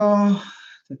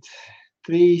Tad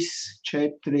 3,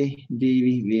 4, 2,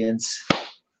 1.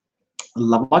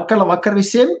 Labvakar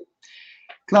visiem!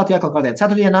 Klāt jākal kādējā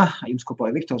ceturtdienā, jums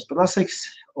kopoja Viktors Prasiks,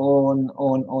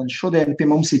 un šodien pie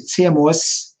mums ir ciemos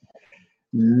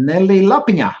Nelli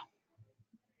Lapiņa.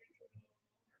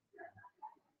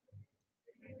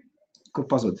 Kur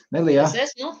pazud? Nelli, jā?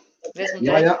 Es esmu.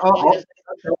 Jā.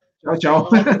 Čau.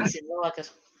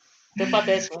 Tev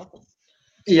pat esmu.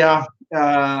 Jā.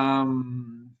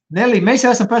 Nelli, mēs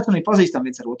esam personīgi pazīstami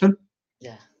viens ar otru.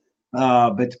 Jā.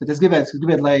 Bet es gribētu,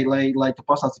 lai tu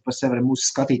pasāci par sevi mūsu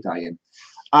skatītājiem.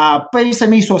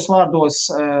 Pavisam īsos vārdos,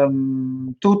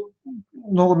 tu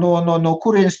no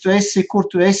kurienes tu esi,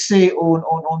 kur tu esi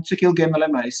un cik ilgi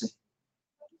MLM esi?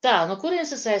 Tā, no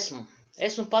kurienes es esmu?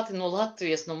 Esmu pati no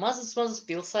Latvijas, no mazas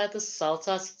pilsētas,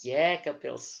 saucās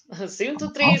Jēkabpils.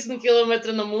 130 km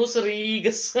no mūsu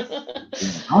Rīgas.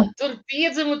 Tur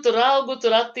piedzimu, tur augu,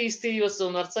 tur attīstījos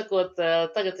un, var sakot,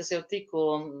 tagad es jau tiku,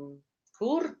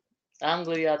 kur?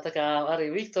 Anglijā, tā kā arī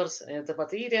Viktors,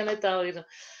 tāpat īrija netālu ir.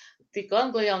 Tiku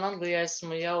Anglijā, un Anglijā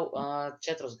esmu jau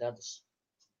 4 gadus.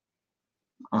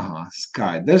 Aha,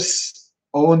 skaidrs.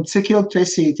 Un cik ilgi tu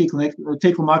esi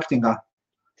tīklu mārketingā?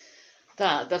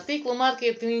 Tā, ar tīklu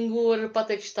mārketingu var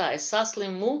pateikt tā, es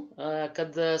saslimu,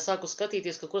 kad sāku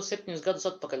skatīties kaut ko 7 gadus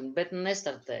atpakaļ, bet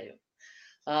nestartēju.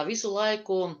 Visu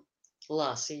laiku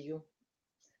lasīju,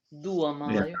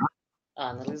 domāju. Jā.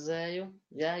 Analizēju,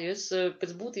 jā, jo es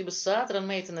pēc būtības ātra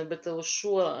meitene, bet uz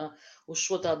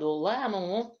šo tādu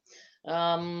lēmumu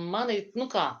mani,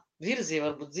 virzīja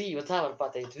varbūt dzīve, tā var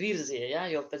pateikt, virzīja, jā,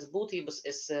 jo pēc būtības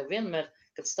es vienmēr,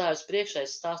 kad stājos priekšā,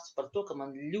 es stāstu par to, ka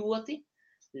man ļoti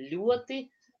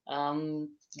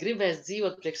gribēs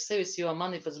dzīvot priekš sevis, jo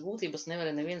mani pēc būtības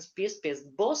nevarēja neviens piespiest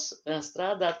boss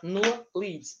strādāt no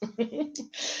līdz.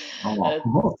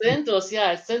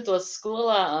 Es centos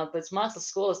skolā, pēc mākslas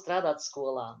skolas strādāt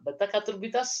skolā, bet tā kā tur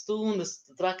bija tas stundas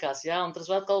trakās, jā, un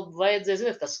tas vēl vajadzēja,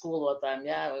 zināt, kā skolotājiem,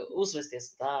 jā,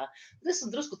 uzvesties tā. Es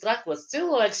esmu drusku trakos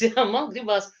cilvēks, jā, man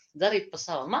gribās darīt pa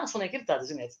savu. Mākslinieki ir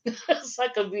tādi, ziniet,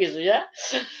 saka bieži, jā.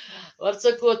 Var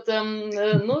sakot,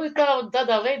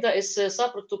 tādā veidā es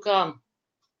sapratu, ka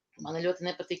man ļoti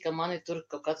nepatīk, ka mani tur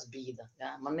kaut kāds bīda,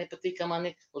 jā. Man nepatīk, ka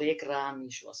mani liek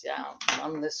rāmīšos, jā.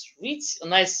 Man es vici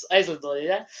un aizlidoju,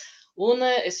 jā. Un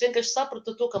es vienkārši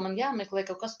sapratu to, ka man jāmeklē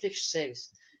kaut kas priekš sevis.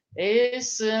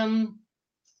 Es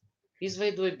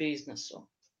izveidoju biznesu.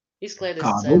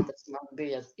 Izklaides centrs man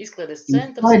bija. Izklaides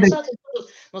centrs.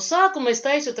 No sākuma es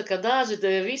teicu, tā kā daži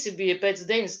visi bija pēc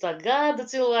 90. gada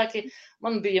cilvēki.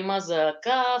 Man bija maza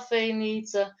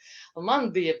kafejnīca.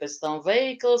 Man bija pēc tam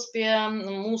veikals pie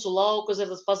mūsu lauku ezera,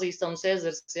 tas pazīstams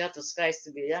ezers, jā, tas skaisti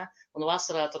bija, jā. Un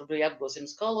vasarā tur bija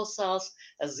apgrozījums kolosāls,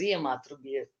 ziemā tur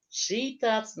bija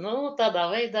šitāds, tādā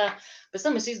veidā. Pēc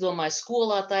tam es izdomāju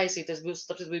skolā taisīt, es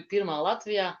biju pirmā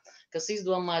Latvijā, kas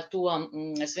izdomāja to,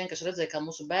 es vienkārši redzēju, kā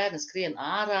mūsu bērni skrien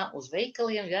ārā uz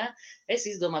veikaliem, jā. Es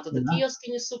izdomāju to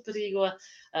kioskiņu superīgo,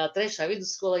 3.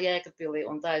 vidusskola Jēkabpilī,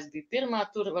 un tā es biju pirmā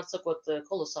tur, var sakot,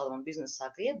 kolosāli man biznesa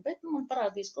sāka iet, bet man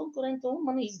parādīs konkurentu un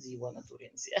man izdzīvo no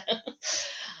turienes, jā.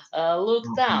 Lūk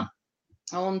tā.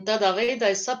 Un tādā veidā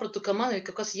es sapratu, ka man ir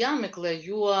kaut kas jāmeklē,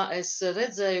 jo es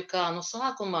redzēju, kā no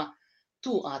sākuma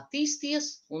tu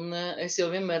attīsties, un es jau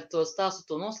vienmēr to stāstu,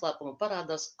 to noslēpumu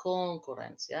parādās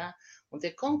konkurence, jā. Un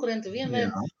tie konkurenti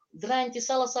vienmēr draņķi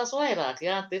salasās vairāk,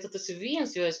 jā. Tas ir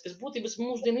viens, jo es pēc būtības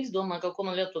mūždien izdomāju kaut ko,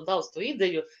 man ļoti daudz to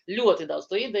ideju.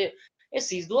 Es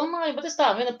izdomāju, bet es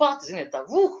tā viena pati, ziniet, tā,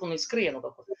 un skrienu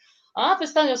kaut ko.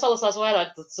 Pēc tam jau salasās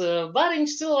vairāk tāds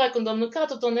bariņš cilvēku un domāju, kā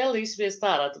tu to Nelli izspiest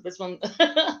ārā, tāpēc man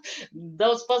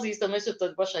daudz pazīstam, es jau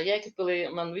tad pašā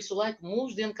Jēkabpilī, man visu laiku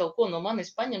mūždien kaut ko no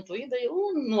manis paņem to ideju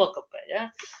un nokopē, jā.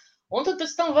 Un tad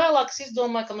pēc tam vēlāk es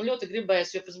izdomāju, ka man ļoti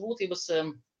gribēs, jo pēc būtības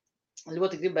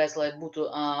ļoti gribēs, lai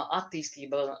būtu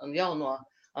attīstība jau no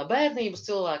bērnības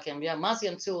cilvēkiem, jā,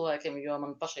 maziem cilvēkiem, jo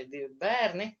man pašai 2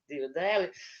 bērni, 2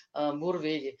 dēli,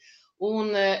 burvīgi.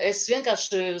 Un es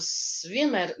vienkārši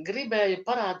vienmēr gribēju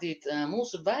parādīt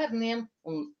mūsu bērniem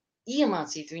un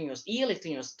iemācīt viņus, ielikt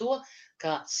viņus to,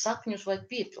 kā sapņus vajag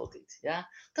piepildīt. Ja?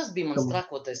 Tas bija mans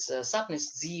trakotais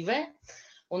sapnis dzīvē.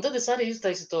 Un tad es arī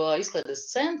izteicu to izklaides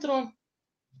centru,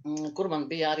 kur man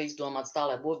bija arī izdomāts tā,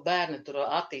 lai būtu bērni tur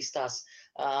attīstās.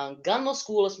 Gan no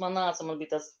skolas man nāca, man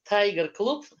bija tas Tiger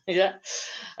Club, ja?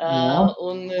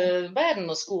 Un bērni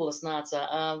no skolas nāca.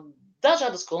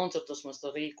 Dažādas koncertus mēs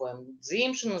tur rīkojam,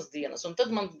 dzimšanas dienas, un tad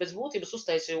man bez būtības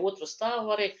uztaisīja 2. stāvu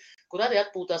arī, kur arī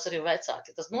atpūtās arī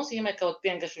vecāki. Tas nozīmē, ka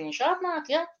vienkārši viņš atnāk,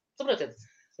 ja, saprotiet,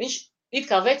 viņš it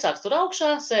kā vecāks tur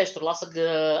augšā, sēž tur lasa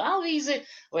avīzi,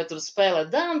 vai tur spēlē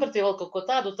damberti, vēl kaut ko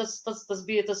tādu, tas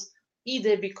bija tas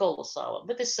ideja bija kolosāla,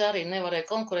 bet es arī nevarēju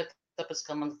konkurēt, tāpēc,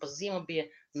 ka man pa ziemu bija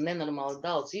nenormāli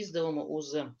daudz izdevumu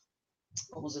uz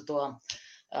to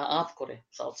apkuri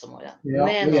saucamo, jā.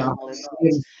 Nenormāli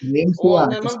daudz.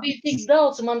 Un man bija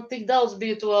tik daudz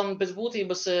bija to pēc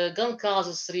būtības gan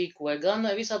kāzas rīkoja, gan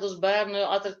visādos bērnu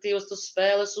atraktīvas tos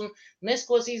spēles un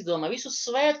neskos izdomāja. Visus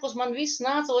svētkos man viss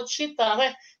nāca šitā,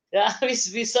 ne? Jā, viss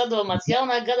bija sadomāts.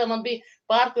 Jaunā gadā man bija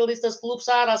pārpildīts tas klubs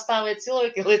ārā stāvēt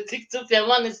cilvēki, lai tiktu pie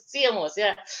manis ciemos,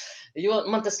 jā. Jo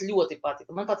man tas ļoti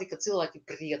patika. Man patika, ka cilvēki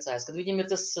priecājas, kad viņiem ir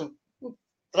tas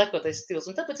trekotais stils.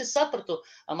 Un tāpēc es sapratu,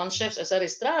 man šefs, es arī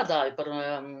strādāju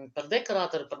par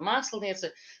dekorātoru, par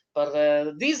mākslinieci, par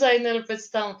dizaineru pēc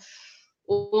tam.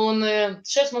 Un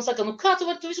šefs man saka, nu kā tu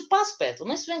vari tu visu paspēt?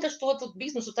 Un es vienkārši to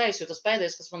biznesu taisīju, tas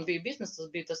pēdējais, kas man bija biznes, tas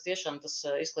bija tas tiešām tas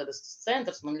izklaides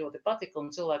centrs, man ļoti patika,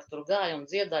 un cilvēki tur gāja un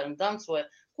dziedāja un dancoja,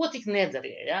 ko tik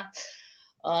nedarīja, ja?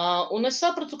 Un es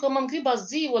sapratu, ka man gribās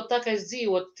dzīvot tā, kā es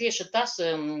dzīvotu tieši tas,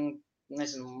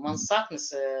 nezinu, man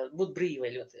saknes būt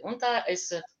brīvai ļoti. Un tā es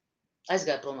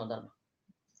aizgāju prom no darba.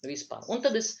 Vispār. Un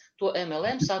tad es to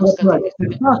MLM sāku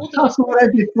skatīties. Kā tu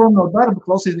varēji prom no darba,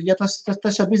 klausies, ja tas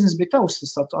jau biznes bija tavs,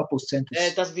 tas atpūst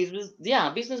centrs? Tas bija, jā,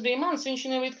 biznes bija mans, viņš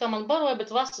jau kā man baroja,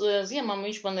 bet ziemām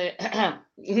viņš man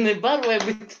nebaroja,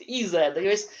 bet izēda.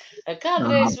 Jo es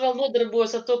kādreiz vēl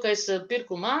nodarbojos ar to, ka es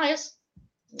pirku mājas,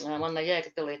 man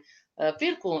Jēkabpilī,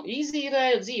 pirku,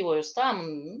 izīrēju, dzīvoju uz tām,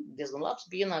 diezgan labs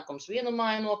bija ienākums, vienu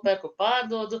māju nopērku,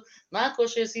 pārdodu,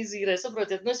 nākošies izīrēju,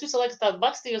 saprotiet, nu es visu laiku tādu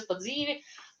bakstījos pa dzīvi,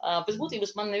 pēc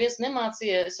būtības man neviens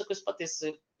nemācīja, es saku, es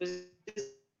patiesi, es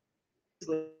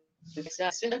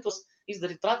vienkārši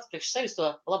izdarīt prātis priekš sevis to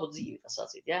labu dzīvi, kā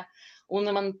sacīt, jā. Un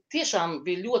man tiešām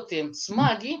bija ļoti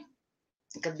smagi,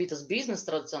 kad bija tas biznes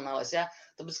tradicionālais, jā,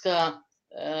 tāpēc, ka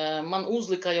man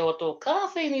uzlika jau to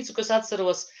kafejnīcu, kas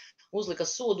atceros, uzlika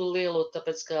sodu lielu,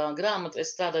 tāpēc, ka grāmatu, es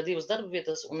strādāju 2 darba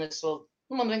vietas, un es vēl,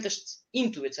 man vienkārši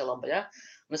intuīcija laba, ja?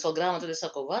 Un es vēl grāmatu, es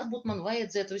saku, varbūt man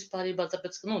vajadzētu vispārībā,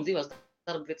 tāpēc, ka, 2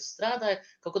 darba vietas strādāju,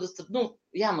 kaut kādas,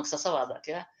 jāmaksā savādāk,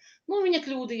 ja? Viņa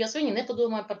kļūdījās, viņa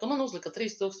nepadomāja par to, man uzlika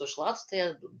 3000 lats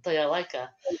tajā laikā.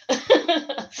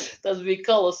 Tas bija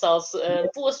kolosāls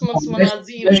posms manā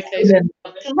dzīvē, ka es...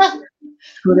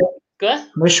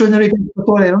 Mēs šodien arī par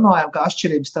to runājam, ka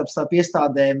atšķirības starp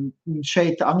iestādēm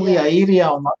šeit Anglijā, Īrijā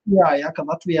un Latvijā, ja, ka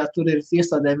Latvijā tur ir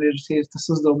iestādēm ir tas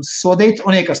uzdevums sodīt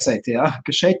un iekasēt, ja,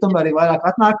 ka šeit tomēr arī vairāk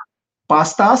atnāk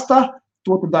pastāstā,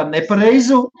 to tu dari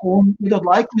nepareizu un iedod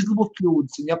laiku izlabot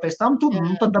kļūdas. Un ja pēc tam tu,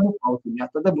 tad dabū pautiņu, ja,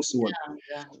 tad dabū sodu.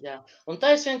 Jā. Un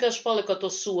tā es vienkārši paliku to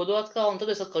sodu atkal, un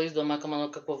tad es atkal izdomāju, ka man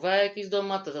kaut ko vajag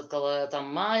izdomāt, tad atkal tām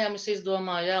mājām es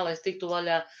izdomāju, jā, lai es tiktu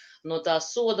vaļā no tā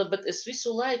soda, bet es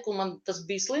visu laiku, man tas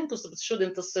bija slinkums, tāpēc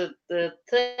šodien tas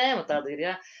tēma tāda ir,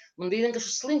 jā. Man bija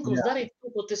vienkārši slinkums darīt to,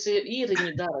 ko tas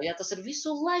īriņi dara, jā. Tas ir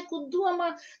visu laiku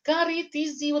domā, kā rīt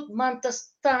izdzīvot, man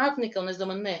tas tā atnika, un es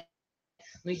domāju, nē.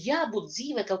 Jābūt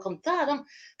dzīvē kaut kam tādam,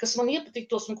 kas man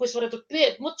iepatiktos un ko es varētu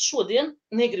šodien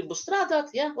negribu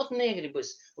strādāt, jā, negribu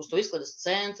es uz to izklaides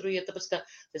centru iet, tāpēc, ka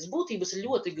pēc būtības ir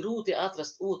ļoti grūti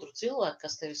atrast otru cilvēku,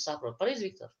 kas tevi saprot. Pareizi,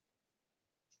 Viktor?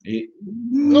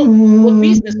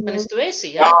 Biznesmenis tu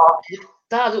esi, jā?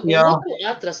 Tādu otru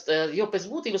atrast, jo pēc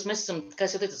būtības mēs esam, kā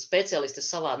es jau teicu, speciālisti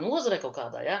savā nozarē kaut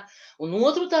kādā, jā? Un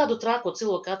otru tādu trako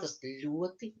cilvēku atrast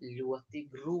ļoti, ļoti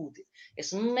grūti.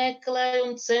 Es meklēju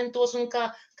un centos, un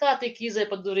kā tik izēja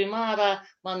pa durvīm ārā,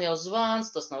 man jau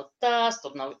zvans, tas nav tās,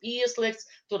 tur nav ieslēgts,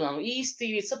 tur nav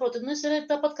īstīvīts, saprotat, es arī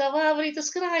tāpat kā vāvrīta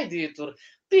skraidīju tur,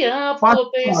 pie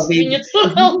apkopējas, viņa tur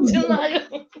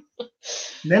audzināju.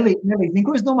 Nelli,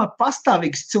 ko es domāju,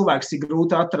 pastāvīgs cilvēks ir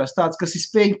grūti atrast, tāds, kas ir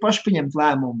spējīgi paši pieņemt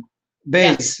lēmumu,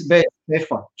 bez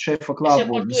šefa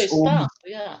klātbūtnes. Es par to stāstu,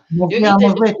 jā.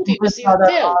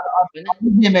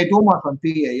 Uzņēmēji domātam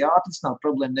pieeja, jāatrisināt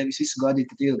problēmu, nevis visu gaidīt,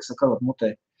 kad ieliks ar karot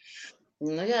mutē.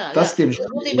 Tas ir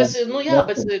būtības,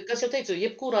 bet, kas jau teicu,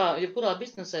 jebkurā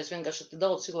biznesē es vienkārši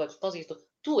daudz cilvēkus pazīstu,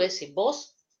 tu esi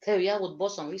boss, tev jābūt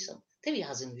bossam visam, tev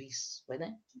jāzina viss, vai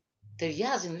ne? Tev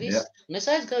jāzina viss. Un es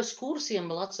aizgāju uz kursiem,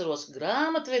 vēl atceros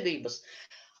grāmatvedības.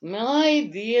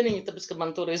 Dieniņi, tāpēc, ka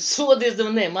man toreiz sodies,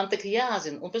 man tā kā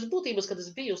jāzina. Un pēc būtības, kad es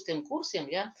biju uz tiem kursiem,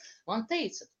 jā, man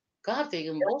teica,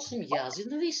 kārtīgam bosim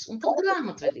jāzina viss. Un tad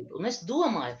grāmatvedība. Un es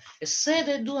domāju, es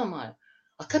sēdēju domāju,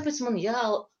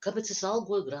 kāpēc es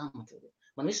algoju grāmatvedību?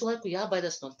 Man visu laiku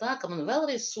jābaidās no tā, ka man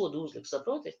vēlreiz sodu uzliks,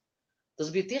 saproti? Tas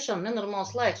bija tiešām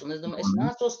nenormāls laiks, un es domāju, es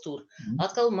mācos tur,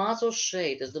 atkal mācos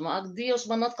šeit, es domāju, ak, Dievs,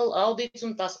 man atkal audīts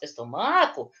un tas, es to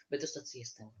māku, bet es tāds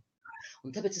iestēju.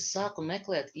 Un tāpēc es sāku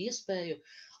meklēt iespēju,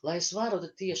 lai es varu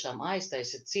tiešām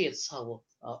aiztaisīt ciet savu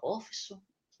ofisu,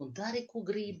 un dari, ko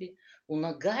gribi, un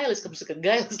gailis, kā saka,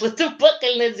 gailis, lai tev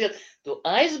pakaļ nedziet, tu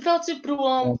aizbrauci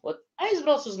prom,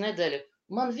 aizbrauc uz nedēļu,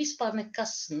 man vispār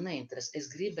nekas neinteres, es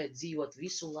gribēju dzīvot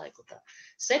visu laiku tā.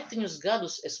 7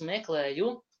 gadus es meklēju,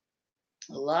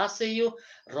 lasīju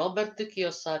Robertu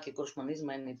Kiyosaki, kurš man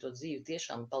izmainīja to dzīvi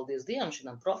tiešām, paldies Dievam, šim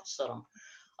profesoram.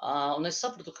 Un es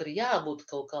sapratu, ka ir jābūt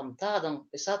kaut kam tādam,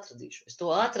 es to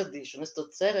atradīšu, un es to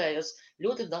cerēju,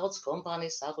 ļoti daudz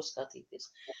kompānijas sāku skatīties.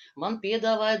 Man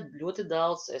piedāvāja ļoti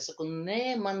daudz, es saku,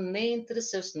 nē, man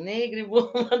neinteresē, es negribu,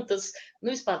 man tas,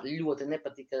 vispār ļoti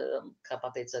nepatika, kā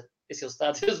pateica, es jau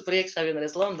stādījos priekšā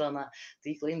vienreiz Londonā,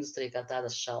 tīkla industrija kā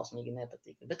tādas šausmīgi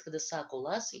nepatika, bet kad es sāku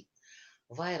lasīt,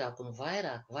 vairāk un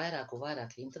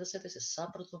vairāk interesēties, es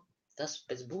sapratu, tas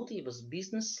pēc būtības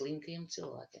biznesa slinkajiem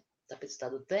cilvēkiem. Tāpēc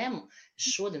tādu tēmu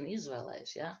es šodien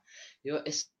izvēlējos, ja? Jo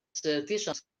es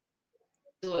tiešām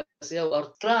jau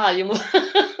ar krājumu,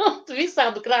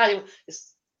 visādu krājumu,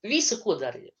 es visu, ko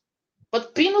darīju.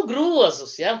 Pat pinu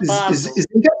grozus, ja,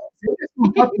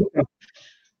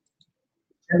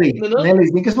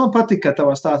 Nelli, kas man patika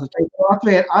tavā stāstā?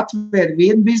 Atvēr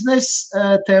vienu biznesu,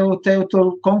 tev tur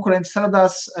konkurents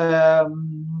strādās,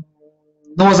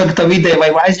 nozaga tavu ideju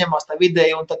vai aizņemās tavu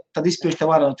ideju, un tad izpildi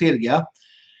tev ārā no tirgi, ja?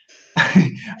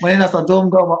 Man ienāca tā doma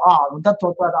galvā, un tad tu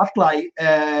atklāji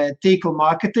tīklu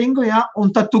mārketingu, ja?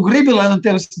 Un tad tu gribi, lai no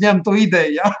tevis ņem to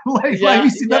ideju, ja? Lai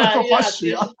visi dara to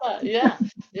paši, ja? Jā.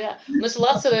 Es vēl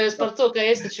atcerējos par to, ka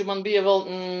es taču man bija vēl,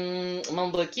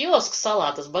 man bija kiosks salā,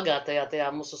 tas bagātajā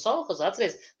tajā mūsu salhozā,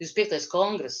 atceries, 25.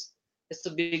 kongress. Es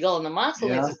tur biju galvenā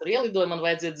māksliniece, es tur ielidoju, man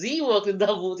vajadzēja dzīvokli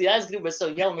dabūt, ja? Es gribēju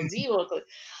savu jaunu dzīvokli.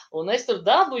 Un es tur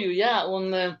dabūju, ja?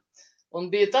 Un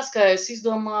bija tas, ka es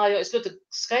izdomāju, es ļoti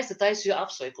skaisti taisīju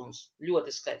apsveikumus, ļoti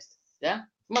skaisti, ja?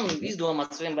 Man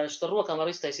izdomāts vienkārši ar rokām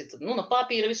var iztaisīt, no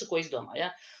papīra visu, ko izdomā,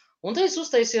 ja? Un tad es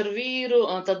uztaisīju ar vīru,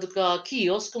 tad kā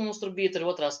kiosku, mums tur bija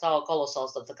tur otrā stāva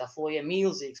kolosāls, tad tā kā foje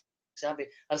milzīgs, ja? Bija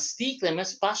ar stīkliem,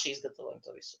 mēs paši izgatavojam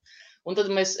to visu. Un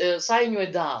tad mēs saņēmām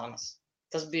dāvanas.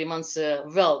 Tas bija mans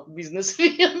vēl biznes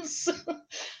viens.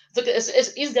 Es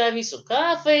izgāju visu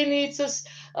kafejnīcas,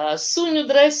 suņu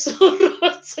dresūru,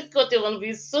 sakot, jo man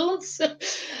bija suns,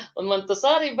 un man tas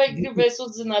arī gribēs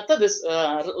uzzināt. Tad es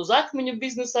uz akmeņu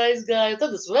biznesu aizgāju,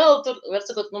 tad es vēl tur, var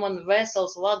sakot, man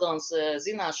vesels vagons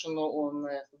zināšanu un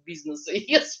biznesa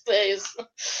iespējas.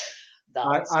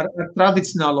 Ar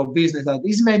tradicionālo biznesu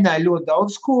izmēģināju ļoti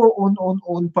daudz ko,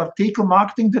 un par tīkla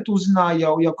mārketingu tad uzzināju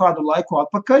jau kādu laiku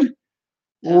atpakaļ.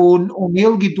 Un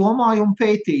ilgi domāju un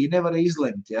pētīju, nevarēju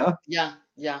izlemt, ja? Jā,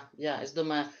 es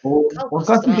domāju, un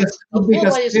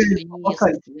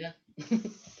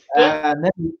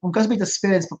kas bija tas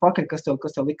spēriens pa pakaļ, kas tev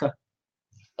lika?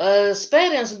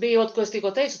 Spēriens bija, ko es tikko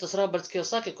teicu, tas Roberts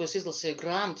Kiyosaki, ko es izlasīju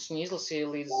grāmatas, viņu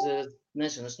izlasīju līdz,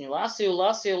 nezinu, es viņu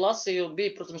lasīju,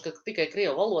 bija, protams, ka tikai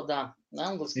krievu valodā,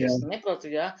 angliski es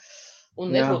neprotu, ja?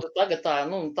 Un neprotu tagad tā.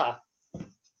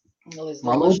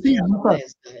 Valoda,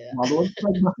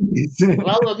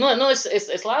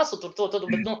 es lasu tur,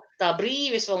 bet tā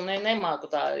brīvi es vēl nemāku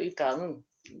tā, it kā,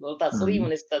 tāds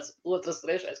līmenis, tāds otrs,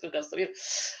 trešais, kaut kāds tur ir,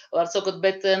 var sakot,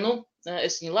 bet,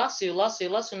 es viņu lasīju,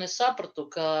 un es sapratu,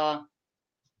 ka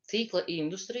tīkla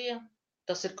industrija,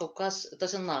 tas ir kaut kas,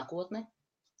 tas ir nākotne,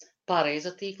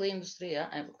 pareiza tīkla industrija,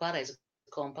 pareiza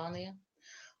kompānija.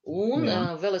 Un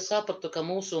vēl es sapratu, ka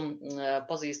mūsu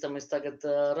pazīstamais tagad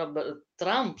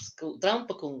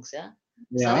Trumpa kungs, ja?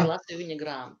 Es arī lasīju viņa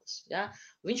grāmatas, ja?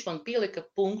 Viņš man pielika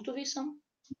punktu visam,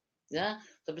 ja?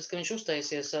 Tāpēc, ka viņš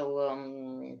uztaisīja savu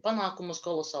panākumus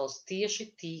kolosālus tieši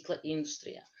tīkla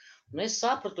industrijā. Un es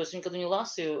sapratu, kad viņu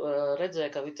lasīju, redzēju,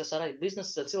 ka tas arī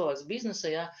cilvēks biznesa,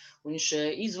 ja? Un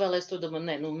viņš izvēlēs to,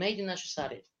 domāju, mēģināšu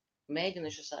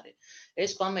arī.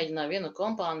 Es pamēģināju vienu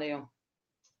kompāniju,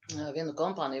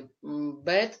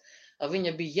 bet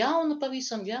viņa bija jauna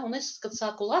pavisam, ja, un es, kad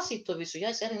sāku lasīt to visu, ja,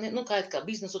 es arī, kā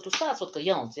biznesu tu stāc, kā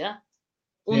jauns, ja,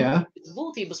 un pēc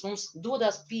būtības mums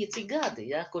dodās 5 gadi,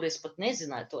 ja, kur es pat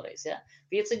nezināju toreiz, ja,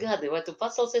 5 gadi, vai tu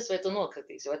pacelsies, vai tu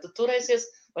nokritīsi, vai tu turēsies,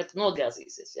 vai tu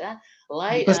nogāzīsies, ja,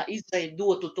 lai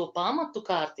izveidotu to pamatu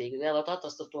kārtīgi, ja, lai tu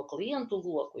atrastu to klientu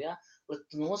loku, ja, lai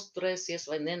tu nosturēsies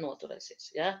vai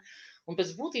nenoturēsies, ja. Un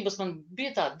pēc būtības man bija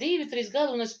tā 2-3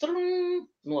 gadi, un es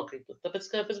nokritu. Tāpēc,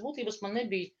 ka pēc būtības man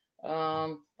nebija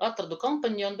atradu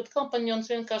kompanjonu, bet kompanjons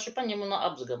vienkārši paņem un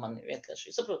apzaga mani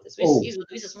vienkārši. Saproties, izvadu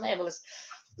visas mēveles.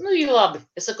 Ir labi.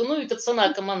 Es saku, tad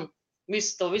sanāk, ka man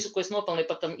visu, ko es nopelnīju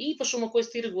par tam īpašumu, ko es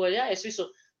tirgoju, ja, es visu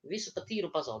pa tīru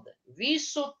pazaudēju.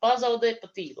 Visu pazaudēju pa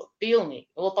tīru. Pilnīgi.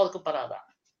 Vēl paliku parādā.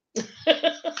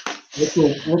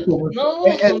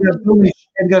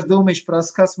 Edgars Dūmišs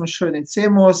prasa, kas mums šodien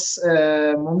ciemos.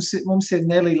 Mums ir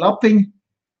Nelli Lapiņa,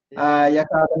 Ja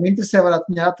kādam interesē, varat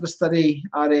viņu atrast arī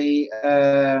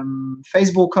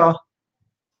Facebookā.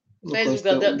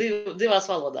 Facebookā divās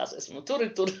valodās esmu. Tur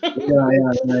ir tur.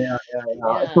 Jā.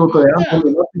 Tur,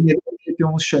 Lapiņa ir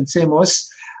jums šodien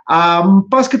ciemos.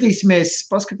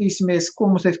 Paskatīsimies, ko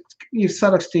mums ir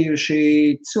sarakstījuši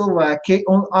cilvēki.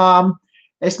 Un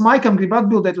es Maikam gribu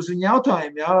atbildēt uz viņu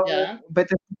jautājumu,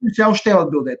 bet es ļaušu tev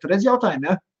atbildēt. Tu redz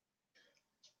jautājumu,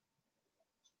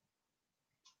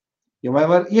 Jo vai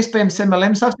var iespējams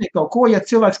MLM sasniegt kaut ko, ja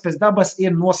cilvēks pēc dabas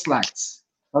ir noslēgts?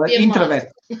 Introverts.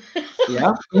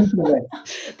 Jā,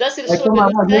 introverts. Tas ir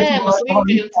šodienas tēmas,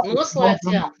 LinkedIn noslēgts,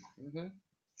 jā.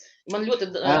 Man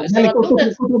ļoti... Nelli, ko tu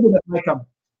atbildēt, Maikam?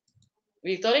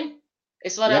 Viktori,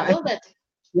 es varu atbildēt?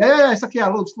 Jā, es saku, jā,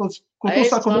 lūdzu. Es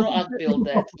varu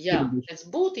atbildēt, jā. Pēc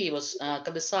būtības,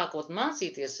 kad es sākot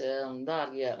mācīties,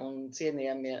 dārgie un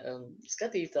cienījamie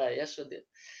skatītāji, šodien,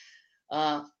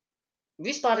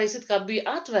 vispārreiz it kā bija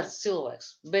atverts cilvēks,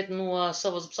 bet no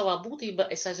savā būtībā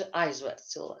es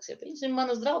aizvērts cilvēks. Ja piemēram,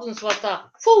 manas draudzenes var tā,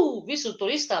 visu tur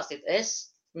izstāstīt,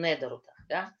 es nedaru tā,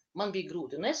 ja? Man bija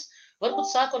grūti, un es varbūt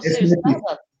sāku ar sevi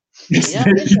strādāt. Jā,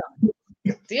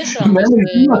 tiešām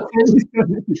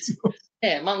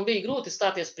man bija grūti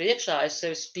stāties priekšā, es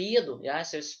sevi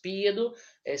spiedu,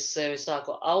 es sevi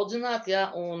sāku audzināt,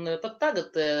 un pat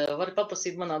tagad var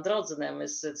paprasīt manām draudzenēm,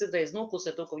 es citreiz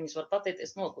noklusēju to, ko viņas var pateikt,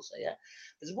 es noklusēju,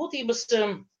 Pēc būtības,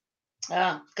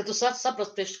 kad tu sāc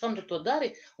saprast, priekš kam tu to dari,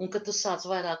 un kad tu sāc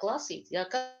vairāk lasīt,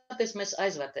 kāpēc mēs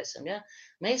aizvērtēsim,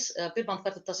 Mēs,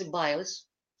 pirmkārt, tas ir bailes,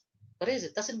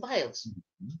 pareizi, tas ir bailes,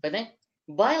 vai ne?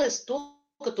 Bailes to,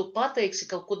 ka tu pateiksi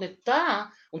kaut ko ne tā,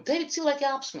 un tevi cilvēki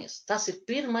apsmies. Tas ir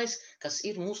pirmais, kas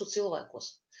ir mūsu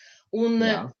cilvēkos. Un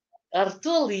ar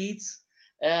to līdz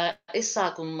es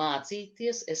sāku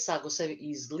mācīties, es sāku sevi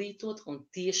izglītot, un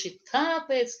tieši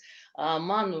tāpēc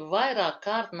man vairāk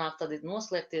kārt nāk tad ir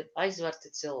noslēgti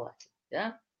aizvērti cilvēki.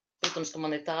 Ja? Protams, ka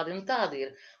man ir tādi un tādi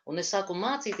ir. Un es sāku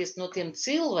mācīties no tiem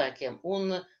cilvēkiem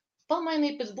un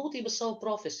pamainīt pēc būtības savu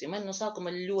profesiju. Man no sākuma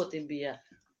ļoti bija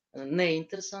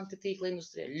neinteresanti tīkla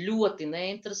industrija, ļoti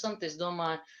neinteresanti. Es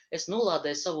domāju, es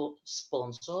nolādēju savu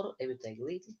sponsoru, Evi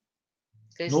Teglīti.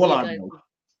 Nolādēju?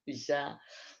 Jā.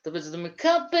 Tāpēc es domāju,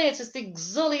 kāpēc es tik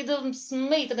zolīda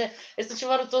meitene? Es taču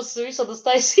varu tos visādus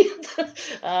taisīt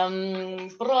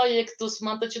projektus,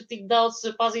 man taču tik daudz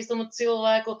pazīstamu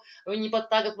cilvēku. Viņi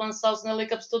pat tagad man savs Nelli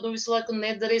apstudu visu laiku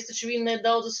nedarīs, taču viņi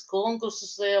nedaudzas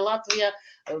konkursus Latvijā,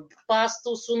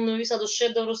 pastus un visādus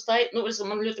šedevrus.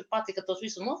 Man ļoti patika tos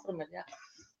visu noformēt,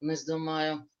 Un es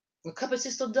domāju, kāpēc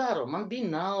es to daru? Man bija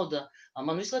nauda,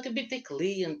 man visu laiku bija tie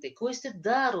klienti, ko es te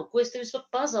daru, ko es te vispār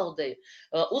pazaudēju,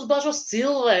 uzbāžos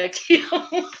cilvēkiem.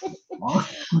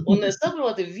 Un es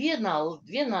saprotu, vienā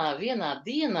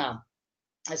dienā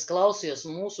es klausījos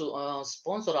mūsu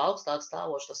sponsora augstāk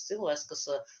stāvošas cilvēks, kas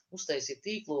uztaisīja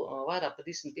tīklu vairāk par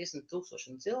 250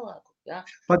 000 cilvēku.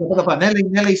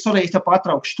 Nelli, sorry, es te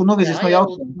patraukšu. Tu novirzies no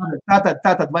jautājumu.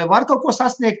 Tātad, vai var kaut ko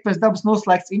sasniegt pēc dabas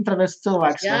noslēgts introverts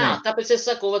cilvēks? Jā, tāpēc es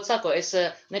saku, es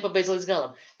nepabeidzu līdz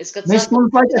galam.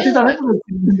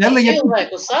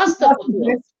 Cilvēku sastapu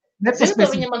to. Zinu, ko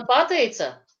viņa man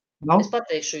pateica? Es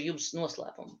pateikšu jums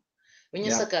noslēpumu. Viņa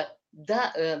saka,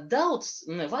 daudz,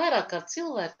 vairāk kā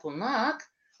cilvēku nāk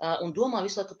un domā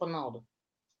visu laiku par naudu.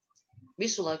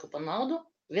 Visu laiku par naudu,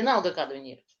 vienalga kāda viņi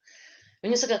ir.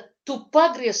 Viņa saka, tu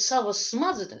pagriez savas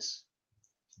smadzenes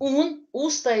un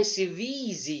uztaisi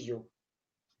vīziju,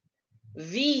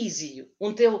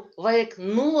 un tev vajag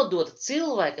nodot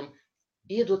cilvēkam,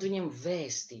 iedot viņam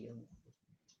vēstījumu.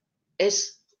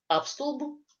 Es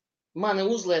apstulbu, mani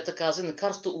uzlieta, kā zina,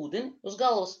 karstu ūdeni uz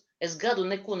galvas, es gadu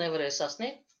neko nevarēju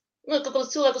sasniegt. Kaut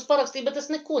kāds cilvēkus parakstīja, bet es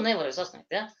neko nevarēju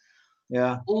sasniegt,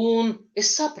 Un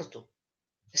es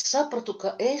sapratu,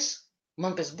 ka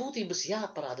man pēc būtības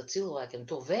jāparāda cilvēkiem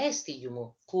to vēstījumu,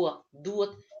 ko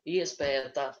dot iespēja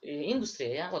tā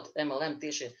industrija, MLM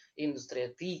tieši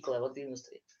industrija, tīkla,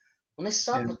 industrija. Un es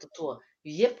sapratu to,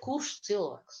 jebkurš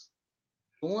cilvēks,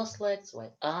 noslēgts vai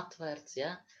atvērts,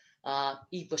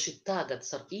 īpaši tagad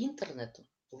ar internetu,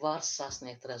 var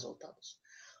sasniegt rezultātus.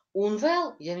 Un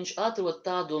vēl, ja viņš atrod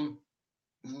tādu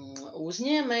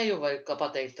uzņēmēju, vai, kā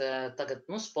pateikt, tagad,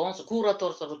 sponsoru,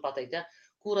 kurators, varbūt pateikt,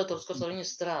 kurators, kas ar viņu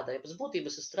strādāja. Pēc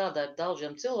būtības es strādāju ar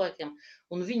daudziem cilvēkiem,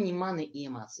 un viņi mani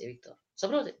iemācīja, Viktoru.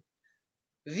 Saproti?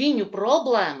 Viņu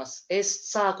problēmas, es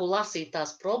sāku lasīt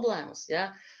tās problēmas,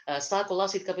 sāku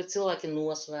lasīt, kāpēc cilvēki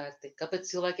nosvērti,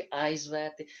 kāpēc cilvēki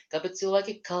aizvērti, kāpēc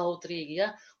cilvēki kautrīgi,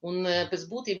 un pēc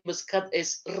būtības, kad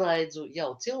es redzu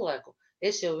jau cilvēku,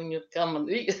 es jau viņu, kā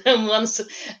mans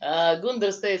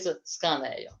Gundars teica,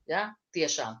 skanēju,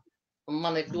 tiešām.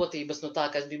 man ir dotības no tā,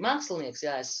 ka es biju mākslinieks,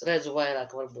 jā, es redzu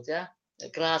vairāk varbūt, jā,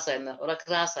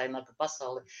 krāsaināka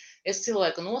pasauli. Es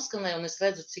cilvēku noskanēju un es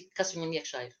redzu, kas viņam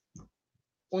iekšā ir.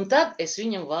 Un tad es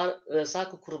viņam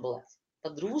sāku kurbulēt. Pa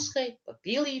druskai, pa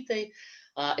pielītei.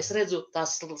 Es redzu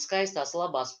tās skaistās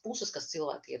labās puses, kas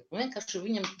cilvēki ir. Un vienkārši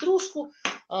viņam drusku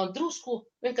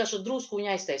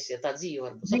viņa aiztaisiet tā dzīve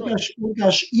varbūt.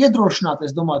 Vienkārši iedrošināt,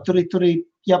 es domāju, tur ir,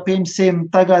 ja piemēram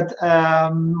tagad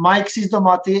Maiks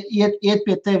izdomāt iet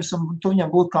pie tevis un tu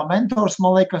viņam būtu kā mentors,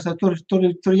 man liekas, tur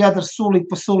jādara solīt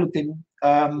pa solitim.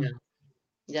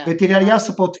 Bet ir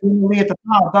jāsaprot viena lieta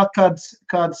tāda,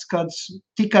 kad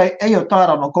tikai ejot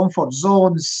ārā no komforta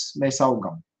zonas, mēs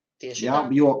augam. Tieši tā.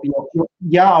 Jo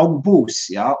jāaug būs,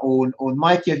 ja, un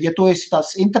Maik, ja tu esi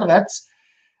tās introverts,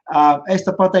 es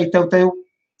te pateiktu,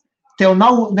 tev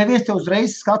nav, neviens tev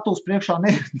uzreiz skatos priekšā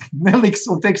neliks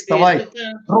un teiks, vai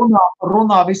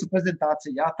runā visu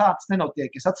prezentāciju, jā, tāds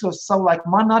nenotiek. Es atceros savulaik,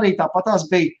 man arī tāpatās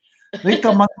bija,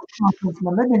 ka man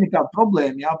nebija nekāda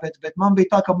problēma, jā, bet man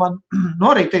bija tā, ka man,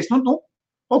 arī teiks,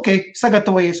 ok,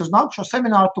 sagatavojies uz nākušo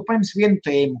semināru, tu paņems vienu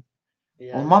tēmu.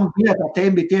 Jā. Un man tā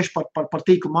tēma bija tieši par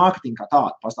tīklu mārketingu kā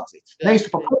tādu pastāstīt. Nevis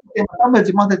par produktiem,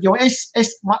 jo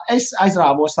es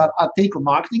aizrāvos ar tīklu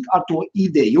mārketingu, ar to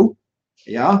ideju,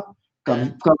 ja, ka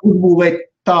uzbūvēt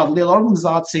tādu lielu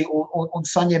organizāciju un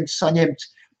saņemt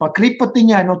pa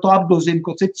kripatiņai no to apdūzījumu,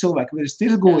 ko citi cilvēki virs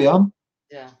tirgu, ja.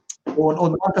 Un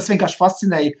man tas vienkārši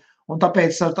fascinēja. Un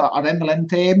tāpēc ar MLM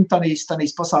tēmu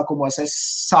tanīs pasākumos es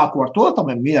sāku ar to, tam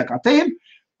ir mīļākā tēma,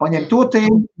 paņem to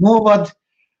tēmu, novad,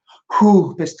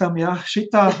 pēc tam, jā,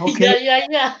 šitā, ok.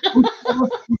 Jā.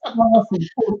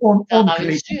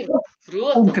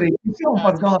 Un kritika, un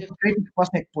pats galvenais kritika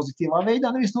pasniegt pozitīvā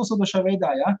veidā, nevis nosodošā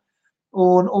veidā, jā.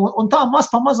 Un tā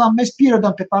maz pa mazām mēs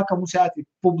pierodam pie tā, ka mums jāiet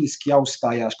publiski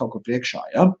jāuzstājās kaut ko priekšā,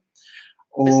 jā.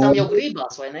 Pēc tam jau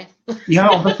gribās, vai ne? Jā,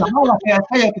 un pēc tam tālākajā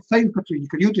sajūta,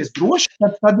 kad jūties droši,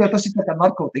 tad jau tas ir tā kā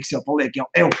narkotiks jau paliek jau,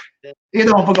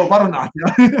 iedomā pa kaut parunāt, jā.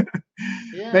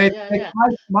 Bet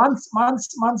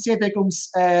mans ieteikums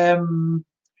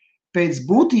pēc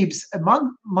būtības,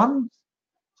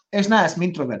 es neesmu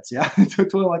introverts, jā,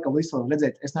 to laikam visu var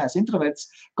redzēt, es neesmu introverts,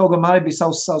 kaut gan arī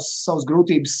bija savas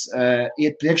grūtības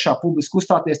iet priekšā publiski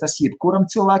uzstāties, tas jebkuram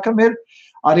cilvēkam ir,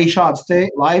 arī šādus te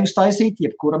laivus taisīt,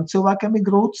 jebkuram cilvēkam ir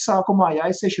grūti sākumā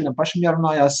jāizsieši, viņam pašam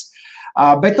jārunājās,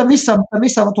 bet tam visam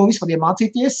to visu var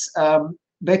iemācīties,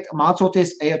 bet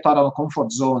mācoties ejot ārā no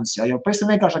komforta zonas, jo pēc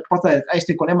tam vienkārši pateikt, es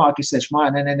tikko nemāku izsēšu mājā,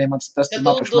 nē, man tas ir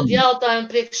nākuši. Tad dod jautājumu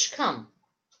priekš kam?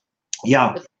 Jā.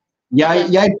 Ja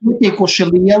ir pietiekoši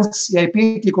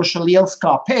liels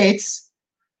kāpēc,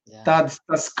 tad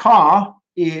tas kā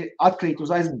ir atkrīt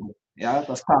uz aizmuguri. Jā,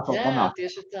 tas kā to panāk.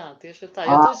 Tieši tā.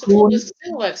 Jo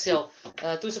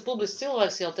tu esi publisks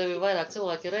cilvēks jau, tevi vairāk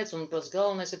cilvēki redz, un pēc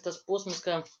galvenais ir tas posms,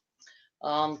 ka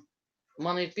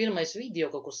man ir pirmais video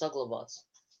kaut kur saglabāts.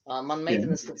 Man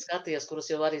meitenes, kad skatījās, kuras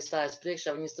jau arī stājas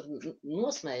priekšā, viņas tur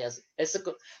nosmējās. Es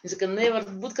saku, nevar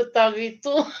būt, ka tā bija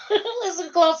tu. Es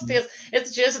saku, klausieties, es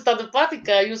taču esmu tāda pati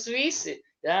kā jūs visi.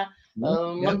 Ja?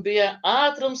 Man bija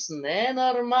ātrums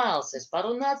nenormāls. Es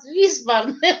parunāt vispār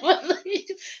nevaru.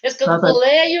 Es kaut ko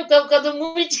lēju, kaut kādu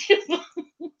muļķi.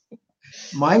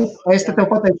 Es tev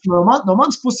pateikšu, no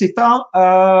manas puses tā,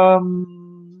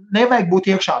 nevajag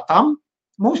būt iekšā tam.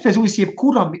 Mums pēc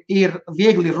jebkuram ir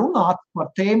viegli runāt par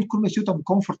tēmu, kur mēs jūtam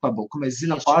komfortabli, kur mēs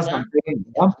zinām pārzinām tēmu.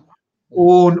 Ja?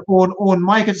 Un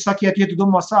Maika, tu saki, ja tu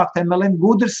domā sākt MLM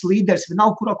gudrs, līderis,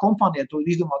 vienalga, kurā kompānijā tu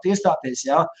izdomāt iestāties,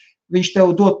 ja? Viņš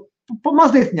tev dod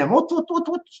mazliet ņem,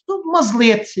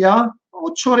 mazliet, ja?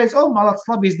 Šoreiz, malāks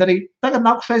labi izdarīt, tagad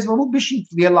nākušais varbūt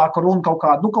bišķīt lielāka runa kaut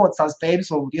kādu, kaut tās tēmas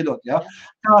varbūt iedot, ja?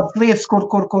 Tādas lietas, kur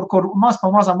maz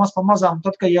pa mazām,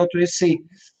 tad, kad jau tu esi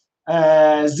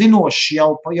zinoši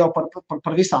jau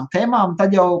par visām tēmām,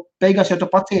 tad jau beigās jau tu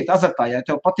paciet azartā, ja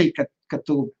tev patīk, ka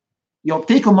tu jau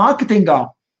tīkla mārketingā,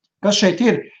 kas šeit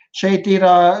ir? Šeit ir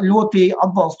ļoti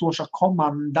atbalstoša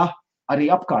komanda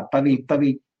arī apkārt,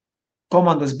 tavi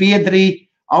komandas biedri,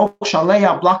 augšā,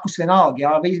 lejā, blakus vienalga,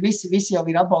 jā, visi jau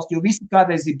ir atbalsti, jo visi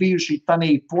kādreiz ir bijuši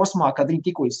tanī posmā, kad viņi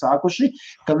tikko ir sākuši,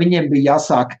 ka viņiem bija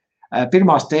jāsāk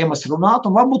pirmās tēmas runāt,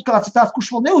 un varbūt kāds ir tāds, kurš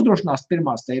vēl neuzdrošinās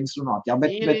pirmās tēmas runāt, jā,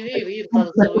 bet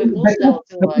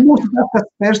mūsu tas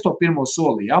spērs to pirmo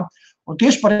soli, jā. Un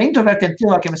tieši par introvertiem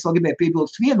cilvēkiem es vēl gribēju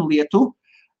piebilst vienu lietu.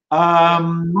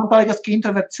 Man tā liekas, ka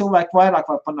introverti cilvēki vairāk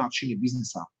var panākt šī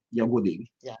biznesā, jau godīgi.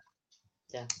 Jā.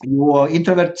 Jo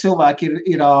introverti cilvēki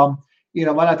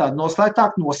ir vairāk tādi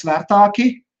noslēgtāki, nosvērtāki,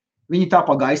 viņi tā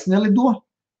pa gaisu nelido.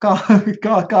 Kā?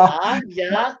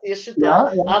 Jā, tieši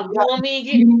tā.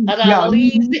 Apdomīgi, ar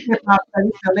analīzi.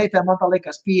 Jā, man tā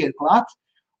liekas pieeja klāt.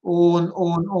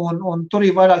 un tur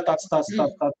ir vairāk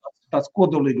tāds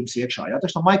kodolīgums iekšā. Ja?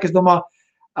 Taču no Maika, es domāju,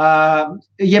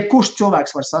 jebkurš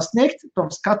cilvēks var sasniegt,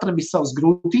 protams, katram ir savas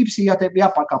grūtības,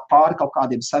 jāpārkāp pāri kaut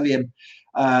kādiem saviem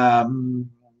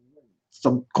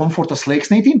komforta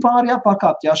slieksnītīm pāri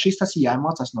jāpārkāpt, jā, tas ir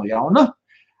jāmācās no jauna,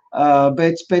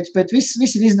 bet viss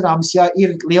ir izdarāms, ja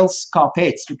ir liels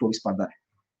kāpēc tu to vispār dari.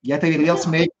 Ja tev ir liels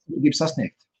mērķis, tu gribi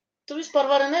sasniegt. Tu vispār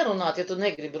vari nerunāt, ja tu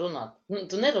negribi runāt.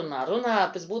 Tu runā,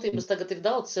 pēc būtības tagad ir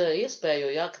daudz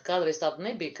iespēju, ja, ka kādreiz tāda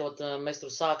nebija, kaut mēs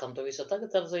tur sākam to visu. Tagad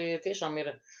tiešām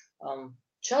ir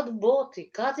chatboti,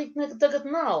 kā tagad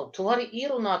nav. Tu vari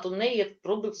ierunāt un neiet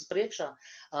produktus priekšā.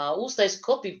 Uztais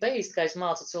copy-paste, kā es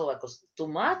mācu cilvēkus. Tu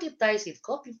māki taisīt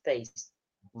copy-paste.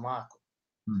 Māku.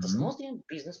 Tas nozīmē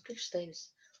biznesa priekš tevis.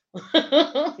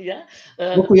 Ja?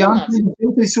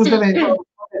 Es uzdevēju,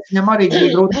 viņam arī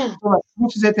bija grūti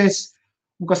uzsizēties,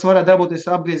 un kas varētu darboties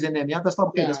ar apgriezieniem. Ja? Tas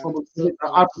labi, ka tas varbūt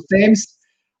ārpus tēmas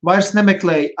vairs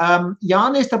nemeklēja.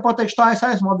 Jāni, es te pateikšu, tā es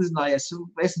esmu apzinājies.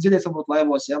 Es dzirdēju, varbūt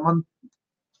laivos. Ja? Man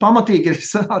pamatīgi ir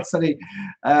sanācis arī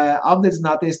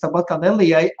apdedzināties tāpat kā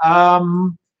Nellijai.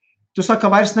 Tu saka,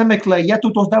 vairs nemeklē, ja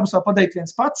tu tos darbus var padarīt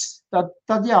viens pats,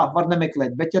 tad jā, var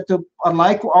nemeklēt. Bet ja tu ar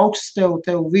laiku augsts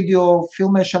tev video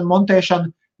filmēšana,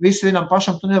 montēšana, visu vienam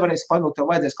pašam, tu nevarēsi pavilkt, tev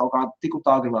vajadzēs kaut kādu tik un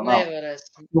tā gribā vēl. Nevarēs.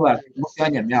 Būs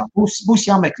jāņem, jā. Būs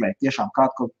jāmeklē tiešām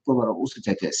kādu, ko var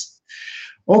uzticēties.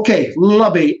 Ok,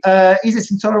 labi.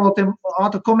 Iziesim cauri vēl tiem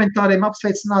ātru komentāriem,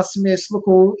 apsveicināsimies.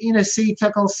 Luku, Inesīt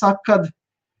atkal saka, kad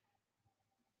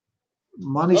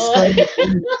man izskaidrs.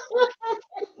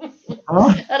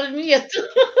 Ar vietu.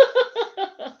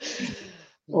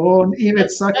 Un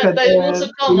Ivets saka, tā ir mūsu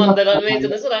komanda, ar vietu,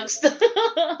 es rakstu.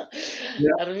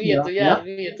 Ar vietu, jā, ar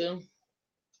vietu.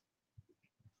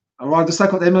 Vārdu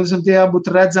sakot, MLM tie jābūt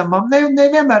redzamam.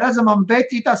 Nevienmēr redzamam,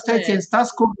 bet ir tāds teiciens,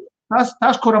 tas,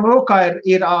 kuram rokā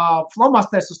ir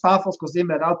flomasters uz tāfels, ko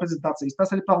zīmē reāli prezentācijas,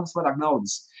 tas arī pelnas vairāk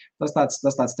naudas. Tas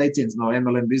tāds teiciens no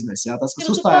MLM biznesa. Tas,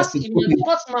 kas uzstājās... Tu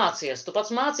pats mācies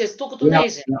to, ko tu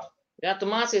nezini. Jā, tu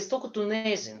mācies to, ko tu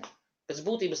nezini. Pēc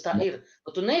būtības tā ir. Ka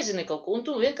tu nezini kaut ko, un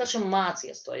tu vienkārši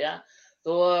mācies to, jā.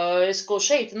 Ko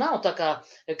šeit nav tā kā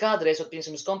kādreiz,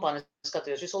 piemēram, uz kompānijas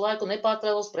skatījos visu laiku,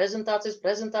 nepārtrauc prezentācijas,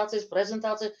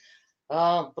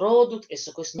 produktu. Es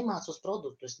saku, es nemācos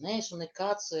produktu, es neesmu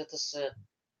nekāds tas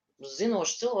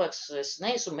zinošs cilvēks, es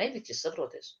neesmu mediķis,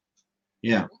 saproties.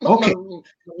 Jā, ok.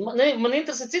 Man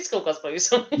interesē cits kaut kāds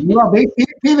pavisam. Labi,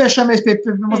 pievēršamies pie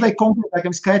mazliet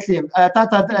konkrētākiem skaitļiem.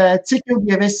 Tātad, cik ilgi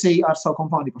jau esi ar savu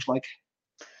kompāniju pašlaik?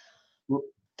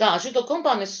 Tā, šito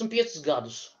kompāniju esmu 5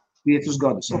 gadus. 5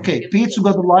 gadus, ok. 5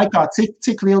 gadu laikā,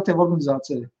 cik liela tev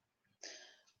organizācija?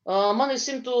 Man ir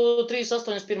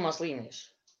 138 pirmās līnijas.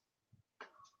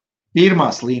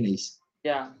 Pirmās līnijas?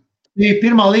 Jā.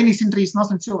 Pirmā līnija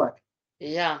 138 cilvēki?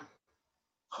 Jā.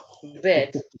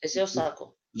 Bet es jau saku,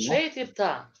 šeit ir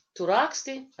tā, tu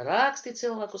raksti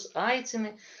cilvēkus,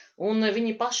 aicini, un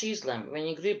viņi paši izlem.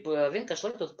 Viņi grib vienkārši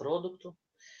lietot produktu,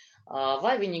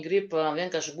 vai viņi grib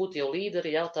vienkārši būt jau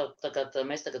līderi, jau tagad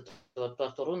mēs tagad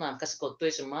par to runājam, kas, ko tu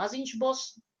esi maziņš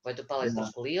boss, vai tu paliec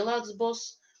drusku lielāks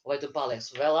boss, vai tu paliec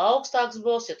vēl augstāks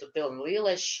boss, ja tu pilni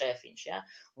lielais šefiņš, ja?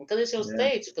 Un kad es jau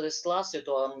teicu, kad es lasīju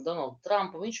to Donaldu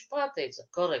Trumpu, viņš pateica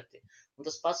korekti. Un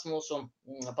tas pats mūsu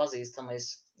pazīstamais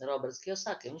Roberts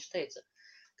Kiyosaki, viņš teica,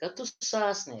 ka tu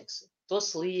sasniegsi to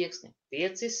slieksni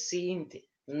 500,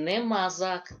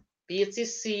 nemazāk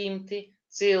 500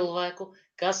 cilvēku,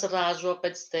 kas ražo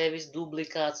pēc tevis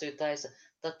duplikāciju taisa,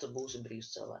 tad tu būsi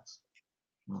brīvs cilvēks.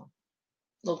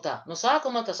 Nu tā, no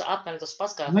sākuma tas apmēram tas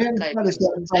pats, kā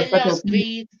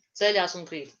ceļās un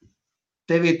krīt.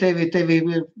 Tevi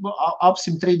ir ap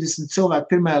 130 cilvēki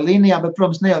pirmajā līnijā, bet,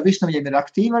 protams, ne jau visi no viņiem ir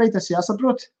aktīvi arī, tas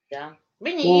jāsaprot. Jā.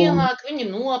 Viņi ienāk, viņi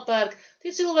nopērk.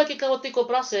 Tie cilvēki, kā tikko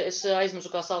prasē, es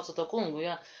aizmirsu, kā sauca to kungu,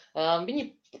 jā.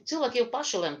 Cilvēki jau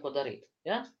paši lem, ko darīt,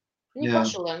 jā. Viņi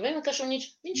paši lem,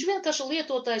 viņš vienkārši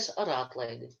lietotājs ar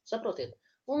atlaidi, saprotiet?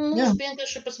 Un mums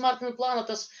vienkārši pēc mārketinga plāna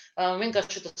tas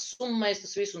vienkārši tas summēs,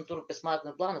 tas viss, un tur pēc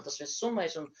mārketinga plāna tas viss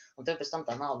summēs, un tev pēc tam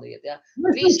tā nauda iet, jā.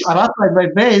 Ar atlaidi vai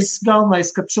bez,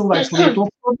 galvenais, ka cilvēks lieto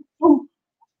produktu,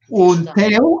 un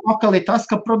tev atkal ir tas,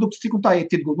 ka produkts tik un tā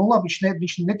ietirgo. Nu labi,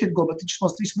 viņš netirgo, bet viņš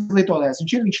lietotājs.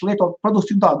 Viņš lieto produktu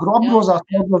tik un tā apgrozās,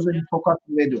 viņš kaut kā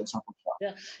veidojas.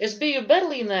 Es biju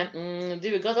Berlīnē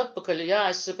 2 gadu atpakaļ, jā,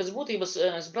 es pēc būtības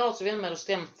es braucu vienmēr uz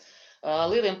tiem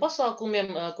lieliem pasākumiem,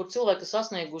 kur cilvēki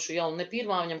sasnieguši jau ne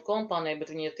pirmā viņam kompānija,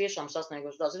 bet viņi ir tiešām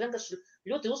sasnieguši daudz. Es vienkārši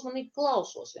ļoti uzmanīgi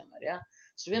klausos vienmēr, jā.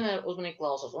 Es vienmēr uzmanīgi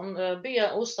klausos. Un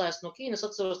bija uzstājis no Ķīnas,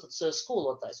 atceros tāds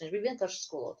skolotājs. Viņš bija vienkārši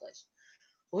skolotājs.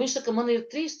 Un viņš saka, man ir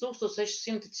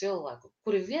 3600 cilvēku,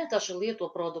 kuri vienkārši lieto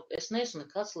produktu. Es neesmu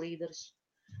nekāds līderis.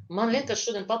 Man vienkārši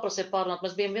šodien paprasīja pārunāt,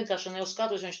 mēs bijām vienkārši ne uz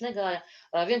skatuves, viņš negāja,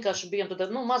 vienkārši bijām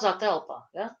tad, mazā telpā,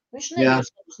 ja? Viņš nebija uz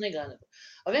skatuves, negāja.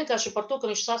 Vienkārši par to,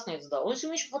 ka viņš sasniedz daudz.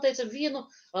 Un viņš pateica vienu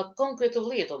konkrētu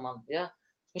lietu man, ja?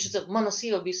 Viņš teica, mana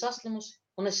sieva bija saslimusi,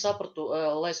 un es sapratu,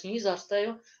 lai es viņu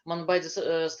izārstēju, man baidzas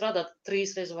strādāt 3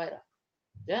 reizes vairāk.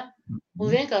 Ja? Un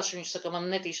vienkārši viņš saka, man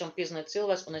netīšām piezināt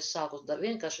cilvēks, un es sāku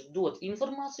vienkārši dot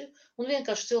informāciju, un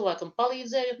vienkārši cilvēkam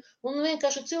palīdzēju, un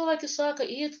vienkārši cilvēki sāka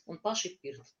iet un paši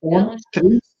pirkt. Ja?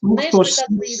 Un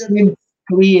 3600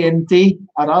 klienti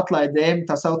ar atlaidēm,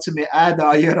 tā saucamie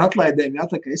ēdāji ar atlaidēm, jā,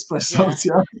 tā kā espresauts,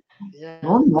 jā.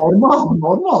 Nu,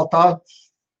 normāli, tā.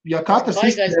 Ja katrs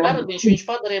baigais darbiņš, viņš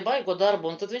padarīja baigo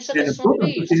darbu, un tad viņš saka, esmu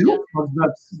brīvs.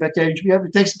 Bet, ja viņš,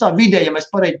 teiksim tā, vidēji, ja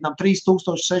mēs pareiķinām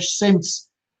 3600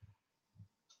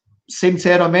 100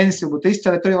 eiro mēnesī būtu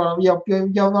izcerēt, tur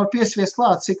jau var piesviest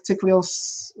klāt, cik liels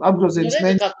apgrozījums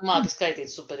mēnesī. Kā tu māki skaitīt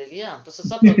superīgi, jā. Tas ir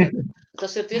saprotami.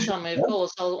 Tas ir tiešām ir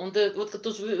kolosāli. Un kad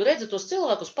tu redzi tos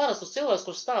cilvēkus, parastus cilvēkus,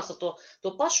 kurus stāsta to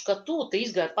pašu, ka tu te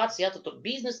izgāji pats, ja tu tur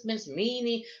biznesmenis,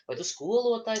 mīnī, vai tu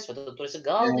skolotājs, vai tu esi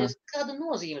galvenais, kāda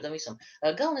nozīme tam visam.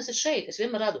 Galvenais ir šeit. Es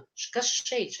vienmēr radu, kas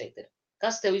šeit ir.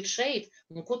 Kas tev ir šeit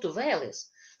un ko tu vēlies.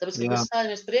 Tāpēc, ka mēs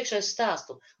stājamies priekšā, es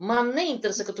stāstu. Man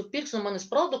neinteresē, ka tu pirksi no manis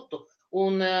produktu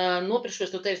un nopirkšos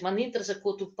to tevis. Man interesē,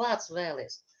 ko tu pats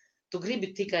vēlies. Tu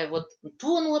gribi tikai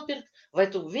to nopirkt, vai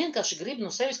tu vienkārši gribi no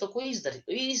sevis kaut ko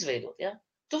izveidot. Ja?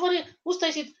 Tu vari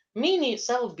uztaisīt mini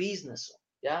savu biznesu,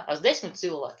 ja? Ar 10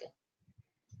 cilvēkiem.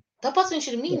 Tāpēc viņš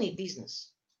ir mini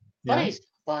biznes.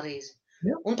 Pareizi.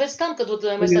 Un pēc tam, kad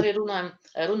mēs arī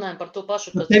runājam par to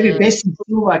pašu. Tev ir 10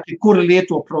 cilvēki, kuri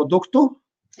lieto produktu.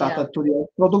 Tātad tur jau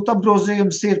produktu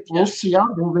apgrozījums ir plus, jā,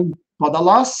 un viņi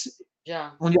padalās.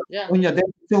 Un ja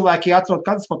 10 cilvēki atrod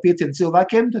kāds pa 5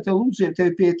 cilvēkiem, tad tev lūdzu,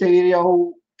 tev ir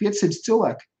jau 500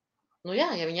 cilvēki. Nu jā,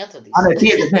 ja viņi atradīs.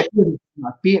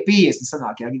 50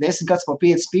 sanāk, jā. 10 kāds pa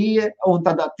 5, un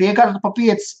tad tie kāds pa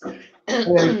 5,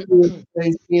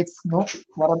 nu,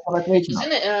 varat rēķināt.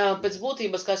 Zini, pēc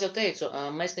būtības, kā es jau teicu,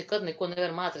 mēs nekad neko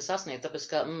nevaram ātri sasniegt, tāpēc,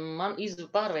 ka man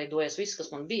pārveidojas viss,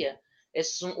 kas man bija.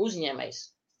 Es esmu uzņēmējs.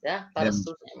 Ja, parasts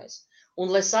uzņēmējs. Un,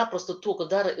 lai saprastu to, ko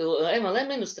dara MLM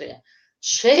industrijā,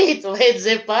 šeit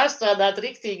vajadzēja pārstrādāt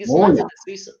riktīgi smadzenes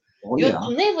visu. Jo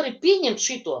tu nevari pieņemt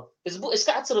šito. Es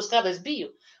atceros, kādā es biju.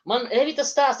 Man Evita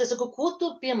stāsta, es saku, ko tu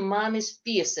pie manis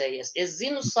piesējies? Es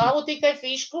zinu savu tikai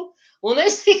fišku, un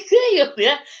es tikai,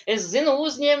 ja? Es zinu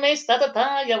uzņēmējs,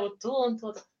 jau to un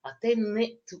to.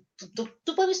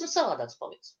 Tu pavisam savādāks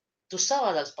paliec. Tu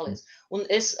savādāks paliec. Un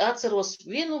es atceros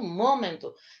vienu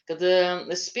momentu, kad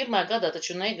es pirmā gadā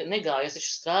taču negāju, es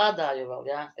taču strādāju vēl,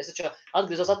 jā. Es taču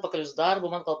atgriezos atpakaļ uz darbu,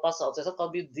 man atkal pasauc, es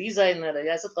atkal biju dizainere,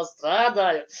 jā, es atkal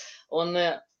strādāju.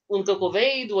 Un kaut ko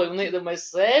veidoju, un iedomāju,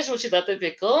 sēžu šitā te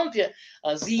pie kompja,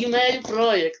 zīmēju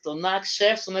projektu, un nāk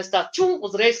šefs, un es tā,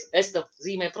 uzreiz, es tā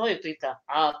zīmēju projektu,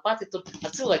 pati tur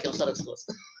ar cilvēkiem sarakstos.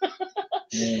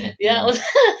 Jā,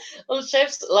 un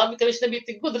šefs, labi, ka viņš nebija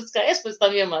tik gudrs, kā es pēc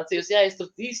tam iemācījos, jā, es tur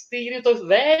iztīrīju to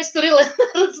vēsturi, lai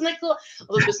neredz neko,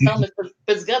 un tad pēc tam,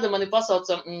 pēc gada mani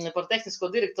pasauca par tehnisko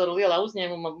direktoru lielā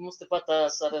uzņēmuma, mums tepat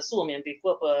ar Somiem bija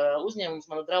kopā uzņēmums,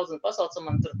 mana draudzene pasauca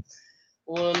man tur.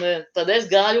 Un tad es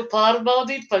gāju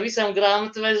pārbaudīt pa visām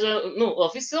grāmatveža,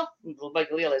 ofisu,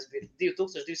 baigi lielais bija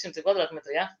 2200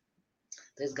 kvadrātmetri, jā.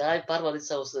 Tad es gāju pārbaudīt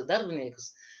savus darbiniekus,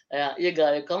 jā,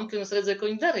 iegāju kompiju un es redzēju, ko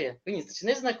viņi darīja. Viņi taču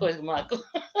nezināja, ko es māku.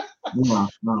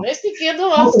 Es tik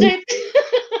iedomās šeit.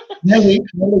 Nelli,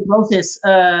 klausies,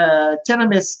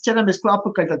 ķeramies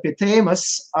apakaļ pie tēmas.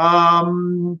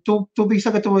 Tu biji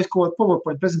sagatavojis kaut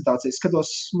PowerPoint prezentācijas, skatos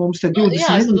mums te 20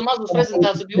 Jā, es tādu mazu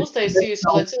prezentāciju biju uztaisījis,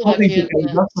 lai cilvēki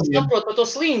saprot par to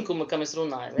slinkumu, kam mēs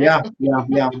runājam.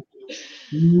 Jā.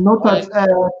 Nu, tad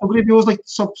tu gribi uzlikt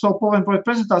savu PowerPoint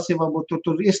prezentāciju, varbūt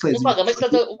tur ieslēdzi. Nu, mēs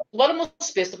tad varam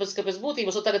uzspiest, tāpēc, ka pēc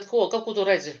būtības tagad kaut ko tu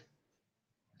redzi.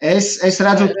 Es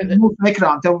redzu mūsu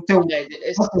ekrānu, tev.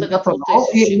 Es tagad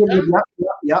ultēšu šitā.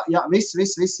 Jā, viss,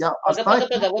 jā.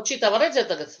 Pagad, šitā var redzēt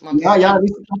tagad? Jā,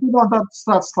 viss, tā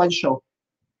strāds slideshow.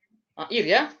 Ir,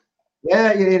 jā?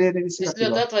 Jā, ir. Es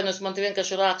ļoti atvainojos, man te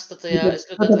vienkārši raksta tajā, es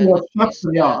ļoti atvainojos.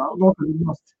 Jā,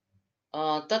 nokaļinost.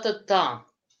 Tātad tā.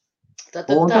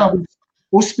 Un tā,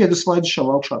 uzspiedu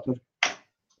slideshow augšā tur.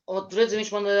 Redzi, viņš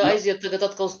man aiziet tagad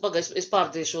atkal, es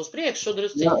pārdīšu uz priekšu,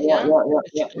 drusciņu, jā?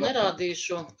 Es šitu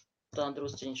nerādīšu, tā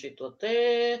drusciņu šito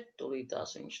te,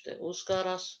 tulītās viņš te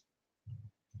uzkārās.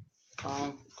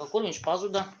 Kaut kur viņš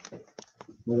pazuda.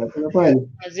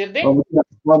 Aizirdi?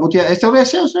 Varbūt, jā, es tev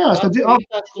vies jau, jā.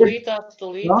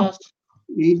 Tulītās.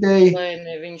 ideja.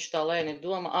 Lēni, viņš tā lēni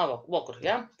domā, Vakar,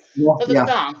 ja? Jā, Tad jā.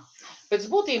 tā, pēc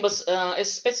būtības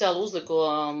es speciāli uzliku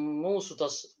mūsu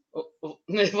tas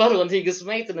varonīgas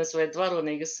meitenes vai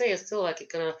varonīgas sejas cilvēki,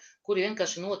 kuri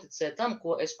vienkārši noticē tam,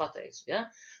 ko es pateicu, ja?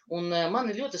 Un man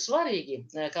ir ļoti svarīgi,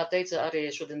 kā teica arī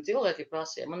šodien cilvēki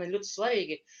prasīja, man ir ļoti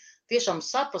svarīgi tiešām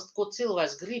saprast, ko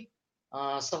cilvēks grib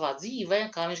savā dzīvē,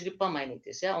 kā viņš grib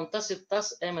pamainīties, ja? Un tas ir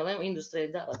tas MLM industrija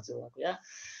dara cilvēku, ja?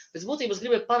 Pēc būtības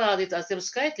gribēju parādīt ar tiem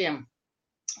skaitļiem,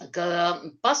 ka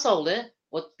pasaulē,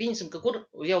 pieņemsim, ka kur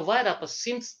jau vairāk par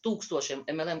 100 000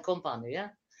 MLM kompāniju, ja?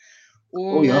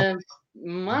 Un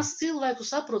maz cilvēku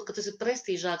saprot, ka tas ir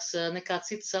prestīžāks nekā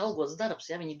cits algots darbs,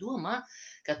 ja? Viņi domā,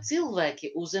 ka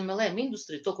cilvēki uz MLM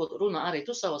industriju, to, ko runā arī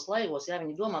tu savos laivos, ja?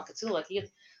 Viņi domā, ka cilvēki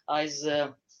iet aiz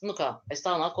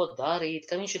tā nāko darīt,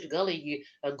 ka viņš ir galīgi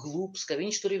glups, ka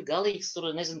viņš tur ir galīgs,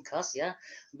 tur nezinu kas, ja,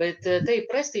 bet te ir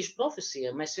prestīža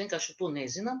profesija, mēs vienkārši to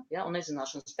nezinām, ja, un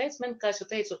nezināšanas pēc, kā es jau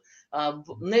teicu,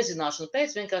 nezināšanas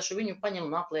pēc vienkārši viņu paņem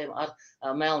un aplējam ar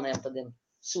melniem tādiem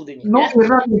sūdiņiem. Nu,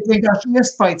 ir radīt vienkārši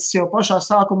iespējas jau pašā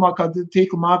sākumā, kad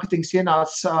tīkla mārketings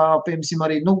ienāca, piemēram,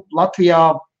 arī, Latvijā,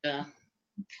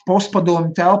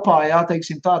 postpadomu telpā, jā,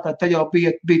 teiksim tā, tad jau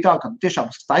bija tā, ka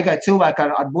tiešām staigāja cilvēki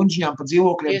ar buņģiņām pa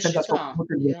dzīvokļiem. Tieši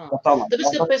Tāpēc,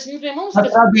 ka pēc mums... Tas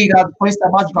radīja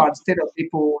pavisam atgādu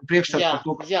stereotipu un priekšstatu par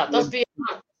to. Jā, tas bija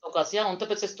kaut kāds, jā, un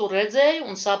tāpēc es tur redzēju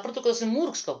un sapratu, ka tas ir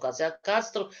murgs kaut kāds, jā,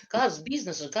 kāds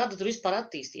biznes un kāda tur vispār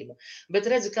attīstība. Bet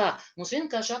redzi kā, mums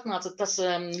vienkārši atnāca tas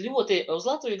ļoti, uz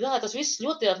Latviju gāja tas viss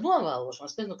ļoti ar novēlošanu,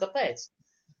 es nezinu, kāpēc.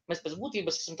 Mēs pēc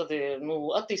būtības esam tādi,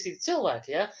 attīstīti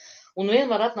cilvēki, jā. Un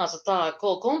vienmēr atnāca tā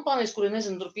kompānijas, kuri,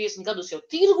 nezinu, tur 50 gadus jau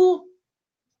tirgu,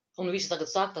 un visi tagad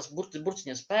sāk tās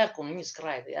burciņas pērk, un viņi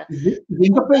skraida, ja?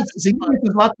 Kāpēc uz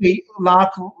Latviju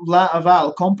lāk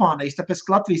vēl kompānijas, tāpēc,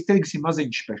 ka Latvijas tirgus ir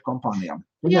maziņš pēc kompānijām.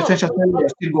 Viņam cenšas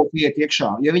neļaus tirgot iet iekšā,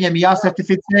 jo viņam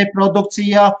jāsertificē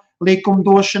produkcijā,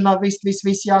 likumdošana,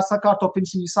 viss jāsakārto,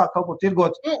 pirms viņi sāk kaut ko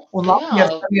tirgot, un Latvijā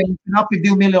napi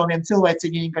 2 miljoniem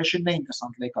cilvēciņi vienkārši ir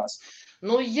neinteresanti liekas.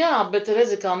 Jā, bet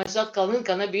redzi, kā mēs atkal,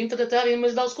 kā nebija internetā, arī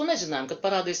mēs daudz ko nezinājām. Kad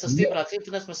parādīs tas stiprāks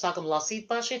internets, mēs sākam lasīt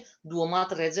paši,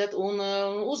 domāt, redzēt un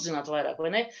uzzināt vairāk,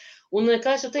 vai ne? Un,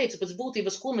 kā es jau teicu, pēc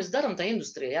būtības, ko mēs darām tajā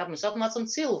industrijā, jā, mēs apmācam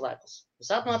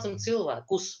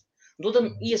cilvēkus, dodam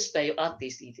iespēju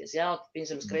attīstīties, jā,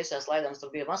 piemēram, kreisajās slaidās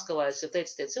tur bija Maskavā, es jau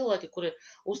teicu, tie cilvēki, kuri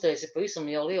uztaisīja pavisam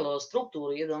jau lielo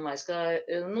struktūru, iedomājas, ka,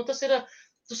 tas ir...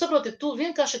 Tu saproti, tu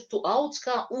audz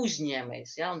kā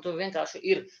uzņēmējs, ja, un tu vienkārši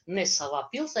ir ne savā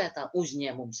pilsētā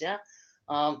uzņēmums, ja,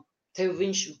 tev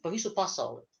viņš pa visu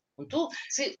pasauli. Un tu,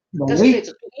 kas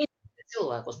teicu, tu investē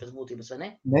cilvēkos pēc būtības, vai ne?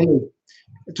 Nelli,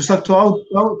 tu saki, tu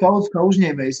audz kā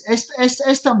uzņēmējs.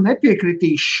 Es tam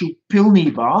nepiekritīšu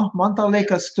pilnībā, man tā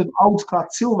liekas, tu audz kā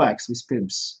cilvēks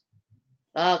vispirms.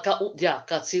 Kā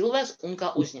cilvēks un kā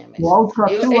uzņēmējs.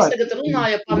 Es tagad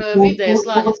runāju par vidēju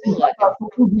slāņu cilvēkiem.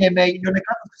 Uzņēmēji, jo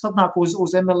nekad, kas atnāk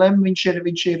uz MLM, viņš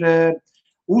ir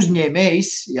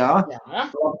uzņēmējs, jā.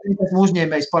 Esmu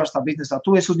uzņēmējs parastā biznesā.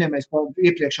 Tu esi uzņēmējs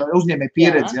iepriekšā uzņēmēja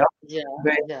pieredzi, jā.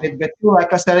 Bet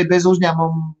cilvēki, kas arī bez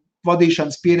uzņēmuma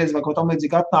vadīšanas pieredzi vai ko tam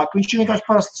līdzīgi atnāk, viņš ir vienkārši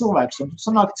parasts cilvēks. Un tu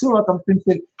sanāk cilvēkam,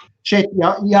 pirms ir šeit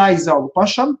jāizauga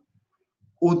pašam,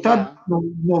 un tad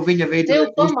no viņa veida...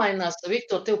 Tev pamainās,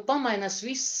 Viktor,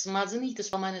 viss smadzenītes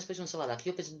pamainās pēc un savādāk,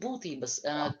 jo pēc būtības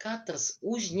katrs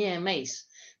uzņēmējs,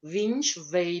 viņš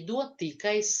veido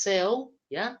tikai sev,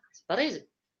 ja, pareizi,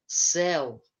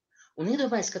 sev. Un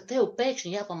iedomājies, ka tev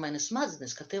pēkšņi jāpamaina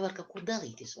smadzenes, ka tev var kaut kur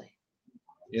dalīties, vai?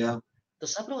 Jā. Tu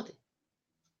saproti?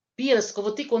 Pierast,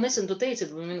 ko tikko nesen tu teici,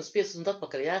 minus 15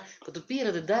 atpakaļ, ja, ka tu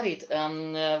pieradi darīt,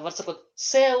 var sakot,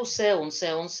 sev,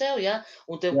 ja,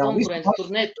 un tev konkurenti tur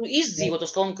ne, tu izdzīvo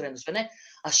tos konkurentus, vai ne?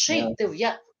 Šeit tev,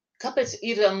 kāpēc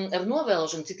ir ar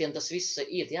novēlošanu citiem tas viss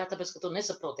iet, ja, tāpēc, ka tu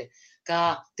nesaproti,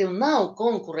 ka tev nav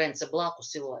konkurence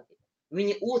blakus cilvēki.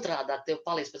 Viņi otrādāk tev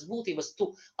palīdz pēc būtības, tu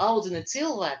audzini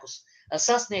cilvēkus,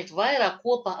 sasniegt vairāk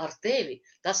kopā ar tevi.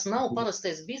 Tas nav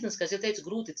parastais biznes, kas, ja teicu,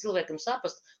 grūti cilvēkam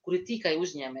saprast, kur ir tikai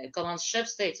uzņēmēji. Kā mans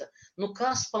šefs teica,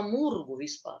 kas pa murgu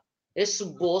vispār?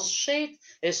 Esmu boss šeit,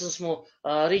 es esmu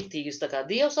rītīgis tā kā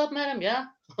dievs apmēram, jā,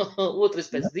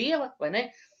 otrs pēc dieva, vai ne?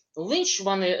 Un viņš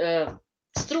mani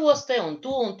strostē un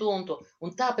to.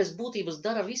 Un tāpēc būtības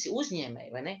dara visi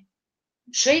uzņēmēji, vai ne?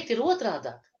 Šeit ir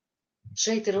otrādāk.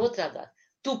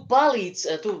 Tu palīdz,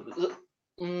 tu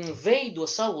veido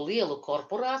savu lielu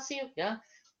korporāciju, ja,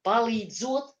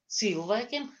 palīdzot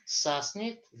cilvēkiem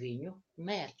sasniegt viņu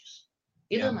mērķus.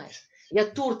 Iedomājies, ja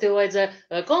tur tev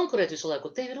vajadzēja konkurēt visu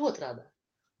laiku, tev ir otrādā.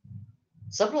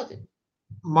 Saproti?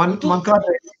 Man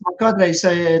kādreiz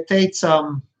teica,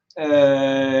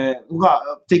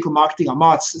 tīkla mārketingā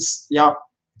mācas,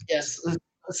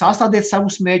 sastādiet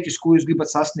savus mērķus, ko jūs gribat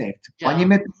sasniegt.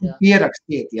 Paņemiet,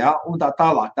 pierakstiet, un tā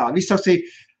tālāk. Tā. Viss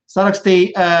sarakstīja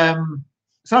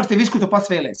visu, ko tu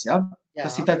pats vēlies,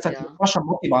 Tas ir tāds pašam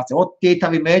motivācija. Tie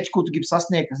tavi mērķi, ko tu gribi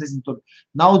sasniegt, es nezinu, tur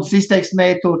naudas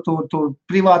izteiksmē, tur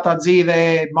privātā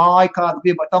dzīvē, māja kāda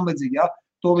griba, tam līdzīgi,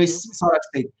 to viss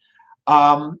sarakstīt.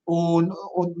 Un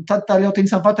tad tā ļoti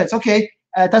interesanti pateica,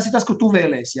 tas ir tas, ko tu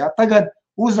vēlies, Tagad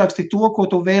uzraksti to,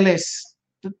 ko tu vēlies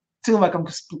cilvēkam,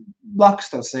 kas blakus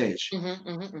tev sēž. Un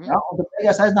tad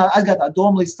aizgāja tā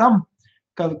doma līdz tam,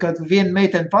 kad viena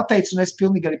meitene pateica, un es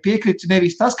pilnīgi arī piekrītu,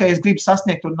 nevis tas, ka es gribu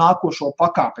sasniegt tur nākošo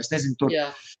pakāpi, es nezinu, tur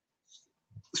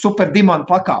super dimanta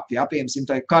pakāpi, piemēram,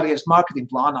 tā karjeras mārketinga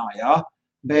plānā,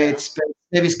 bet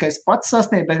nevis, ka es pats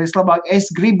sasniegu, bet es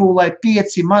gribu, lai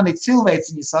 5 mani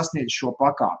cilvēciņi sasniedz šo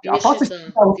pakāpi.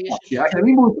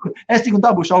 Es tik un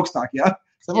tā būšu augstāk,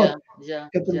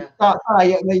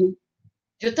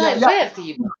 Jo tā ir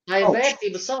vērtība. Tā ir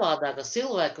vērtība savādākā.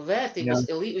 Cilvēku vērtības,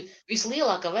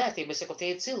 vislielākā vērtība, es saku,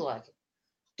 tie ir cilvēki.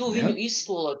 Tu viņu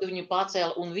izskoloji, tu viņu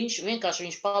pacēli, un viņš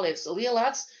paliek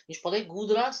lielāks, viņš paliek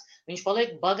gudrāks, viņš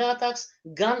paliek bagātāks,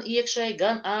 gan iekšēji,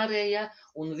 gan ārējā,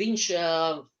 un viņš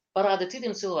parāda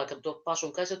citiem cilvēkiem to pašu.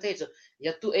 Un kā es jau teicu,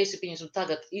 ja tu esi, pieņemsim,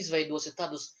 tagad izveidosi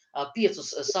tādus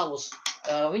 5 savus,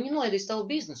 viņi noedīs tavu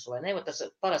biznesu, vai ne? Vai tas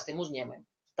parastiem uzņēmējiem.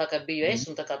 Tā kā biju es,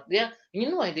 un tā kā, viņi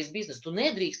noedīs biznesu. Tu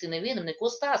nedrīksti nevienam neko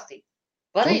stāstīt.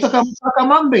 Pareizi. Tā kā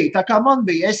man bija,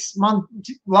 man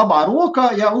labā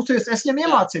rokā, es viņam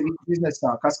iemācīju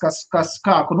biznesā, kas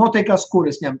kā, kur notiekās, kur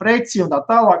es ņem preci, un tā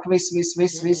tālāk, viss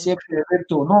iekšējā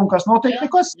virtuvē. Un kas notiek,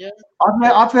 nekas,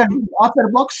 atver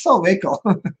blakus savu veikalu.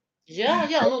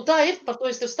 Tā ir, par to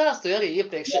es tev stāstoju arī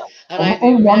iepriekš.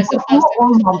 Un man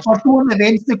par to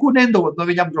neviens neko nedod no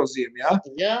viņa apgrozījuma,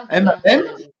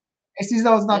 MLM. Es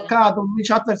izaudzinātu kādu, un viņš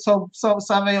atver savu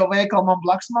veikalu man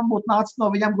blakus, man būtu nācis no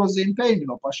viņam grozījuma peļņu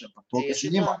no pašiem par to, kas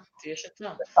viņam ir. Tieši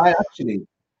tā. Tā ir atšķirība.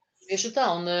 Tieši tā,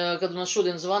 un kad man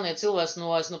šodien zvanīja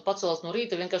cilvēks pacēlās no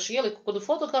rīta, vienkārši ieliku kādu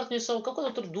fotokartiņu savu, kaut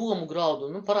kādu tur domu graudu,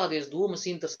 parādījās domas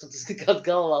interesantas kādā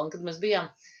galvā, un kad mēs bijām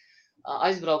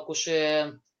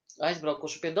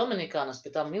aizbraukuši pie Dominikānas,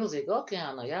 pie tā milzīga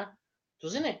okeāna, tu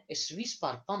zini, es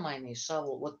vispār pamainīju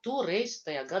savu, to reizi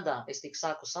tajā gadā es tik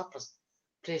sāku saprast,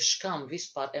 priekš kam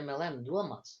vispār MLM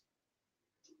domāts.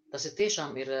 Tas ir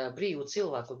tiešām brīvu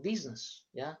cilvēku biznes,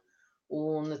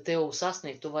 un tev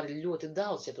sasniegt tu vari ļoti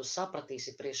daudz, ja tu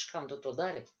sapratīsi, priekš kam tu to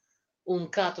dari, un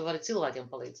kā tu vari cilvēkiem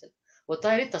palīdzēt.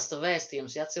 Tā ir tas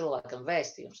vēstījums, cilvēkam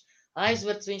vēstījums.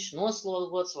 Aizverts viņš,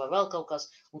 noslogots vai vēl kaut kas,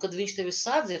 un kad viņš tevi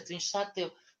sadzird, viņš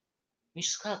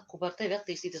sāk kopā ar tevi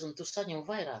attīstīties, un tu saņem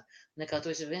vairāk, nekā tu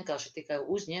esi vienkārši tikai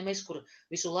uzņēmējs, kur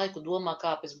visu laiku domā,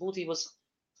 kā pēc būtības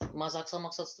mazāk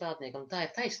samaksāt strādniekam. Tā ir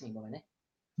taisnība, vai ne?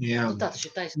 Jā. Tā taču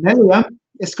ir taisnība. Nelli,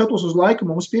 es skatos uz laiku,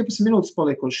 mums 15 minūtes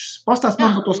palikušas. Pastāst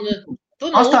man par to slinkums. Tu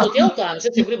nav uzdot jautājumus,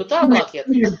 es jau gribu tālāk iet.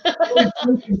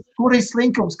 Kur ir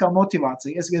slinkums kā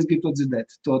motivācija? Es gribu to dzirdēt.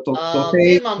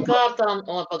 Pirmām kārtām,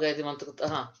 pagaidi man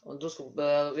drusku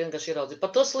vienkārši ieraudzīt.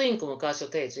 Par to slinkumu, kā es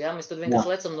jau teicu, mēs tad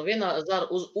vienkārši lecam no viena zara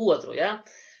uz otru,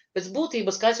 Pēc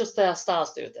būtības, kā es jau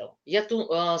stāstīju tev, ja tu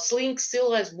slinks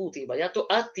cilvēks būtībā, ja tu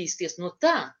attīsties no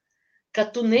tā, ka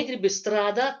tu negribi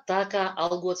strādāt tā kā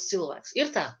algots cilvēks.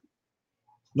 Ir tā?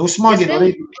 Smagi no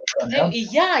rīta. Tev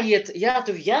jāiet,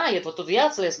 tu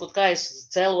jāatceries, kaut kā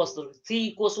es cēlos, tur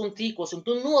tīkos, un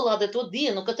tu nolādē to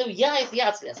dienu, ka tev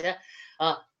jāatceries.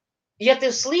 Ja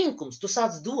tev slinkums, tu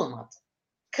sāc domāt,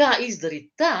 kā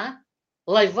izdarīt tā,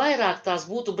 lai vairāk tās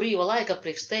būtu brīva laika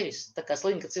priekš tevis, tā kā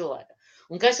slinka cilvēka.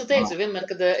 Un kā es jau teicu, vienmēr,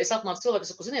 kad es apmācu cilvēku,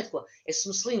 es saku, ziniet ko,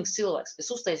 esmu slinks cilvēks,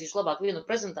 es uztaisīšu labāk vienu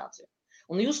prezentāciju.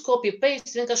 Un jūs copy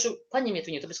paste vienkārši paņemiet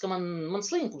viņu, tāpēc, ka man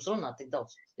slinkums runā tik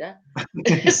daudz.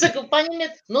 Es saku,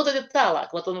 paņemiet, tad ir tālāk,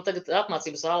 tagad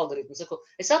apmācības algoritmu.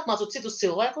 Es apmācu citus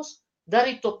cilvēkus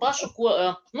darīt to pašu,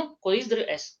 ko izdarīju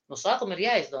es. No sākuma ir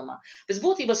jāizdomā. Pēc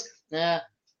būtības,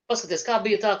 paskaties, kā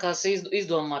bija tā, kā es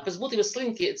izdomāju. Pēc būtības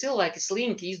cilvēki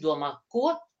slinki izdomā,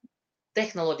 ko?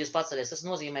 Tehnoloģijas paceļas, tas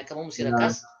nozīmē, ka mums ir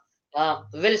kas?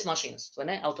 Veļas mašīnas, vai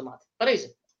ne? Automāti.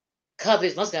 Pareizi.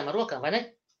 Kādreiz mazgājam ar rokām, vai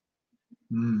ne?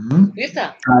 Ir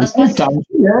tā?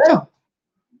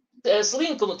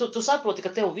 Slinkumu, tu saproti,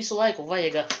 ka tev visu laiku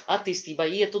vajag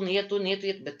attīstībā iet,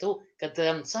 bet tu, kad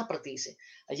sapratīsi,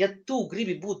 ja tu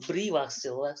gribi būt brīvāks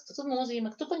cilvēks, tad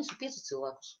nozīmē, ka tu paņemsi 5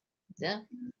 cilvēkus.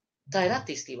 Tā ir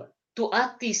attīstība. Tu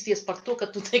attīsties par to, ka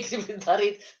tu negribi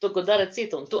darīt to, ko dara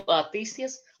citu, un tu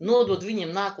attīsties, nodod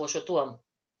viņiem nākošo to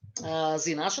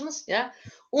zināšanas,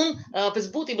 un pēc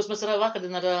būtības mēs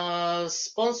vakardien ar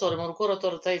sponsoriem un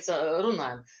kuratoru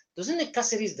runājam. Tu zini,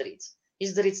 kas ir izdarīts?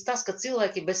 izdarīts tas, ka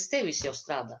cilvēki bez tevis jau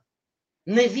strādā.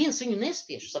 Neviens viņu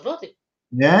nespiež, saproti?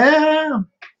 Jā.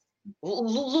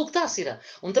 Lūk, tas ir.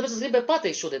 Un tāpēc es gribēju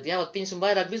pateikt šodien, jā, piemēram,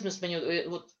 vairāk biznesmeņu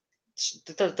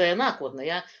tajā nākotnē,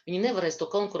 jā, viņi nevarēs to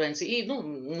konkurenci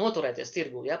noturēties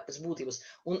tirgu, jā, pēc būtības.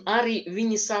 Un arī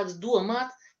viņi sāks domāt,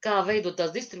 kā veidot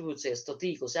tās distribūcijas, to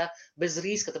tīklus, jā, bez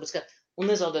riska, tāpēc, ka, un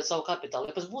nezaudēt savu kapitālu.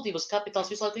 Ja pēc būtības kapitāls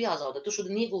visu laiku jāzaudē. Tu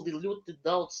šodien ieguldīji ļoti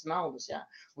daudz naudas, jā,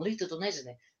 un rīt tu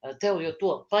nezini, tev jau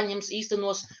to paņems,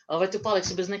 īstenos, vai tu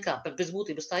paliksi bez nekā, bez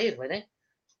būtības tā ir, vai ne?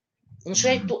 Un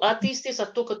šeit tu attīsties ar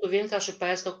to, ka tu vienkārši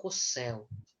pēc kaut ko sev.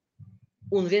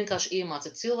 Un vienkārši iemāci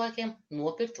cilvēkiem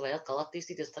nopirkt vai atkal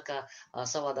attīstīties tā kā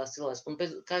savādās cilvēks. Un pēc,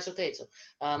 kā es jau teicu,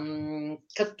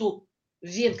 kad tu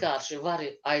vienkārši vari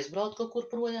aizbraukt kaut kur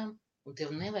projām, un tev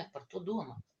nevajag par to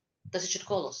domāt. Tas ir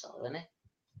kolosāli, vai ne?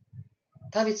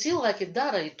 Tavi cilvēki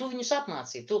dara, ja tu viņus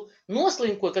apmācīji, tu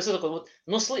noslinkoji, kas ir,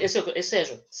 es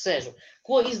sēžu.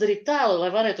 Ko izdarīt tā,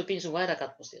 lai varētu piņus vairāk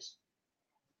atpūsties?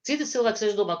 Citi cilvēki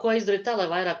sēž domā, ko izdarīt tā, lai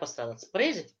vairāk pastrādāts.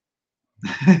 Pareizi?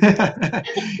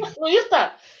 Ir tā.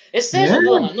 Es sēžu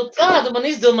domāju, kādu man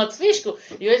izdomāt fišku,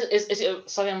 jo es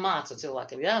saviem mācu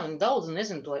cilvēkiem, jā, un daudz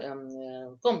nezinu to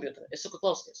kompjuteru. Es saku,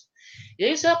 klausties. Ja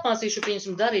es apmācīšu,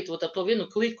 piemēram, darīt ar to vienu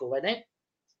kliku, vai ne?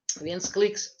 Viens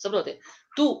kliks, saprotiet,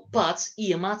 tu pats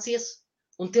iemācies,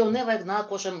 un tev nevajag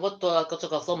nākošam, kaut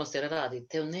kā flomasteri rādīt,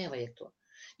 tev nevajag to.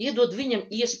 Iedod viņam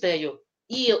iespēju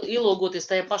ielogoties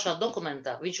tajā pašā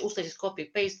dokumentā, viņš uztaisīs copy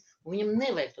paste, un viņam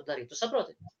nevajag to darīt, tu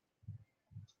saproti?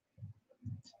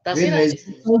 Tas ir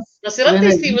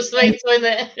attīstības veids, vai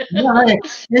ne? Jā,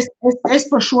 es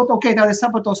par šo, tādu es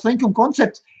sapratu slinkuma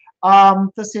konceptu,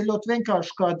 tas ir ļoti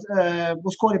vienkārši, kad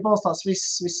uz ko arī balstās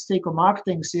viss tīkla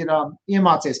mārketings ir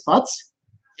iemācies pats,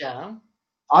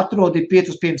 atrodi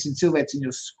 500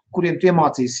 cilvēciņus, kuriem tu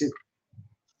iemācīsi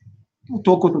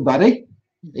to, ko tu dari,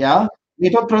 jā,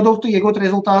 lietot produktu, iegūt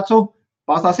rezultātu,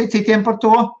 pastāstīt citiem par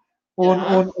to un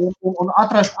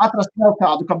atrast vēl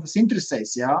kādu, kam tas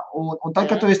interesēs. Ja? Un tad,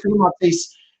 kad tu esi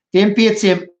iemācījis tiem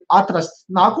 5 atrast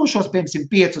nākošos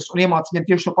 505 un iemācīt viņiem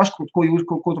tieši to pašu,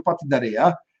 ko tu pati darīji,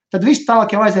 ja? Tad viss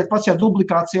tālāk jau aiziet pats jau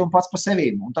duplikācija un pats pa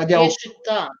sevīm. Tieši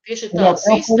tā,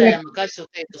 sistēma, kas jau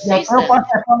teicu, sistēma. Jā, tev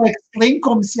pašai paliek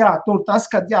slinkums, jā, tur tas,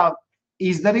 kad jā,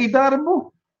 izdarīja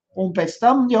darbu, un pēc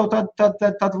tam jau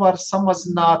tad var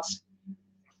samazināt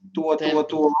to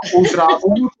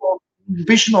uzrādumu,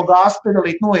 bišķi no gāzes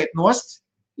pedalīt noiet nost,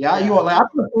 jā, jo, lai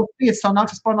atrast 5, tā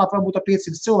nāksies parunāt varbūt ar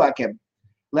 500 cilvēkiem,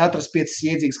 lai atrast 5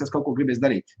 iedzīgas, kas kaut ko gribēs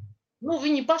darīt.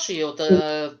 Viņi paši jau tā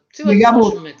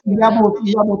jābūt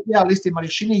listīm arī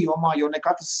šī jomā, jo ne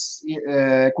katrs,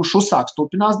 kurš uzsāks,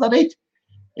 turpinās darīt,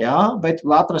 jā, bet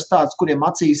lai atrast tāds, kuriem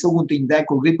acīs uguntiņi deg,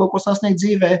 kur grib kaut ko sasniegt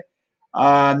dzīvē,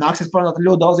 nāksies parunāt ar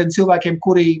ļoti daudziem cilvēkiem,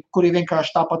 kuri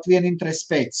vienkārši tāpat vienu interesi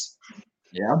pēc.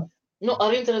 Jā.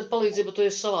 Ar internetu palīdzību tu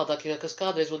esi savādāk, kas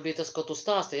kādreiz bija tas, ko tu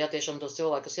stāstīji, tiešām tos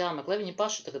cilvēkus jāmeklē. Viņi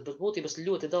paši tagad būtības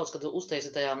ļoti daudz, kad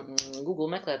uztaisi tajā Google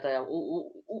meklētājā,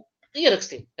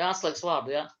 ierakstī, atslēgas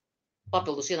vārdu,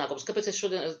 papildus ienākums. Kāpēc es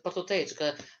šodien par to teicu, ka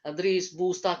drīz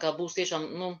būs tā, kā būs tiešām,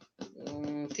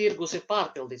 tirgus ir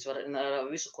pārpildīts ar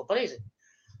visu, ko pareizi?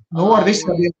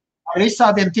 Ar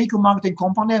visādiem tīklu mārketinga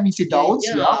komponentiem viņas ir daudz,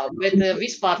 jā. Bet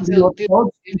vispār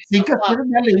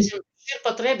ir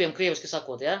pat drēbiem, krieviski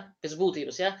sakot, pēc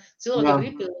būtības,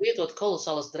 Cilvēki grib lietot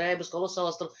kolosālas drēbes,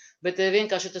 bet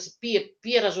vienkārši tas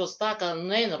pieražos tā, kā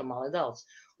nenormāli daudz.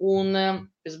 Un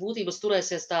pēc būtības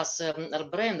turēsies tās ar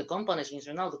brenda kompānijas, viņas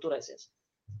vienalga turēsies.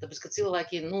 Tāpēc, ka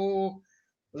cilvēki,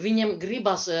 viņiem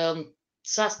gribas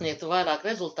sasniegt vairāk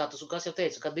rezultātus, un kas jau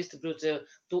teicu, kad distribūcija,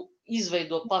 tu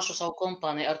izveido pašu savu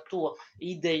kompāniju ar to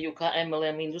ideju, kā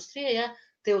MLM industrijā,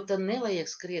 tev tad nevajag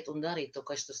skriet un darīt to,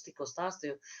 kas tas tikko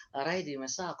stāstīju raidījumā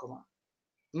sākumā.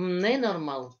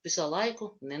 Nenormāli, visā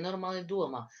laiku nenormāli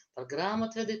domā par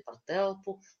grāmatvedi, par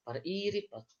telpu, par īri,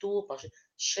 par to paši.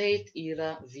 Šeit ir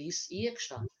viss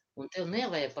iekšā, un tev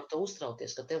nevajag par to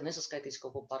uztrauties, ka tev nesaskaitīs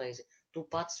kaut ko pareizi. Tu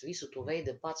pats visu to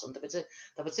veidi pats, un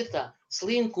tāpēc ir tā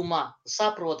slinkumā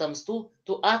saprotams,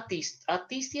 tu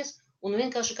attīsties, un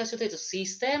vienkārši, kas jau teica,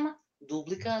 sistēma,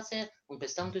 duplikācija, un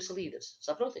pēc tam tu esi līderis.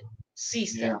 Saproti?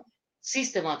 Sistēma.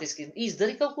 Sistemātiski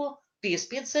izdari kaut ko,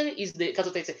 piespied sevi, kā tu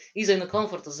teici, izej no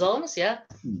komforta zonas,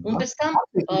 un pēc tam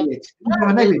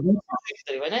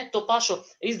to pašu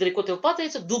izdari, ko tev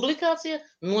pateica, duplikācija,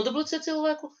 noduplicē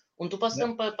cilvēku, un tu pēc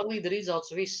tam par līderi izauc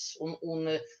viss, un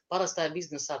parastajā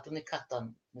biznesā tu nekad tā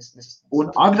nesasniedz.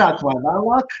 Un agrāk vai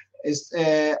vēlāk,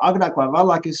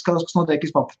 es skatos, kas notiek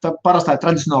parastajā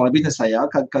tradicionālajā biznesā,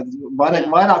 kad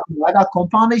vairāk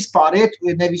kompānijas pāriet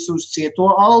nevis uz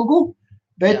cieto algu,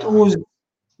 bet uz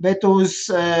bet uz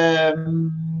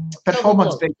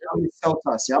performance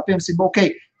saucās, jā, piemēram, ok,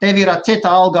 tev ir cietā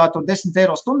algā tur 10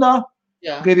 eiro stundā,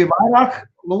 gribi vairāk,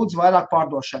 lūdzu vairāk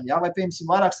pārdošana, jā, vai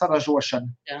piemēram vairāk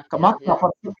saražošana, ka maksā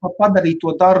par padarīt to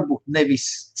darbu, nevis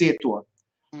cieto.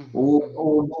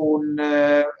 Un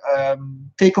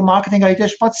tīkla mārketingā ir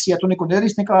tieši pats, ja tu neko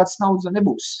nedarīsi, nekādas naudas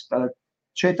nebūs.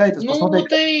 Šeit tas noteikti.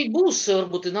 Te būs,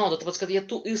 varbūt, nauda, tāpēc, ka, ja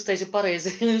tu iztaisi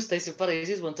pareizi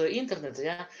izmantoji internetu,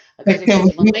 jā. Bet tev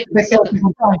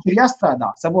ir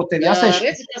jāstrādā, sabot tev jāsēž.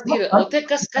 Redzi,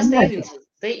 kas te ir?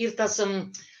 Te ir tas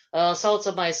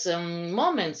saucamais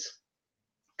moments,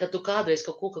 kad tu kādreiz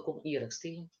kaut ko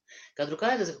ierakstīji, kad tu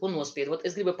kādreiz kaut ko nospiedi.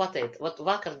 Es gribu pateikt,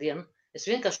 vakardien es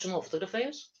vienkārši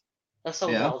nofotografējos ar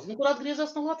savu draudzi, kur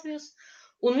atgriezās no Latvijas,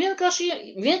 un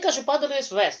vienkārši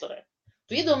padalījos vēsturē.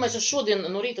 Tu iedomājies, es šodien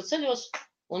no rīta ceļos,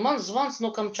 un man zvans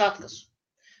no Kamčatkas.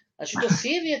 Šito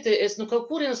sievieti, es no kaut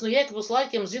kurienes no Jēkabas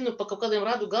laikiem zinu pa kaut kādiem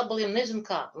radu gabaliem, nezinu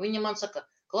kā. Viņa man saka,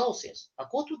 klausies,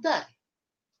 ko tu dari,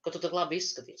 ka tu tak labi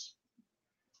izskaties?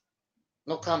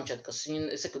 No Kamčatkas.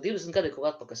 Es saku, 20 gadi kaut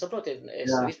atpakaļ. Saprotiet,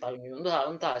 es vispār viņu,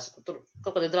 un tā, es saku, tur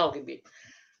kaut kādi draugi bija.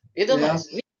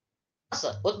 Iedomājies,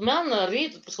 man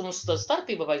rīt, ka mums tā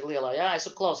starpība vajag lielā, es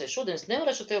saku, klausies, šodien es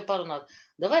nevarēšu tevi parunāt,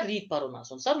 davai rīt parunās,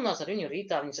 un sarunās ar viņu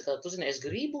rītā, viņa saka, tu zini, es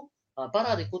gribu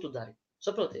parādīt, ko tu dari.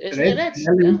 Saproti, es viņu redzu,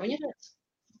 viņa redz.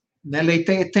 Nelli,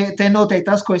 te noteikti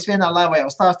tas, ko es vienā laivā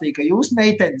jau stāstīju, ka jūs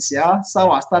meitenes,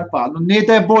 savā starpā,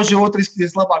 te boži otru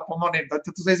izskaties labāk pa maniem, tad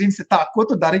tu zini, tā, ko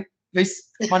tu dari?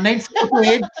 Viss, man neinteresē, ko tu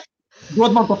ēd.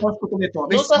 Dod man to pašu, ko tu lieto.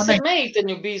 Tas ir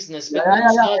meiteņu biznes. Jā.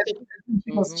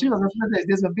 Šis nedēļas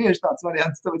diezgan bieži tāds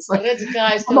variants. Redzi, kā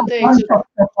es tev teicu.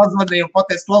 Pazvanīju un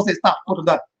pateicu, klausies tā, ko tu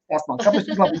dari? Kāpēc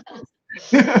tu labi?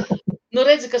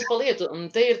 Redzi, kas pa lietu.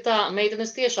 Te ir tā,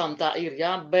 meitenes tiešām tā ir,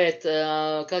 bet,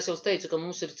 kā es jau teicu, ka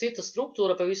mums ir cita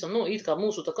struktūra pavisam, it kā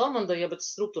mūsu tā komanda, bet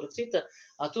struktūra cita.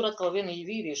 Tur atkal vieni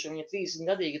vīrieši, viņi ir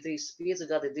 30 gadīgi, 35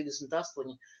 gadi,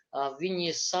 28.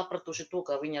 Viņi sapratuši to,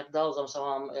 ka viņi ar daudzām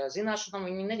savām zināšanām,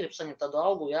 viņi negrib saņemt tādu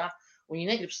algu, un viņi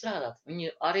negrib strādāt.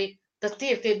 Viņi arī, tad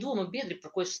tie ir tie doma biedri,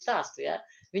 par ko es stāstu,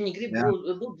 viņi grib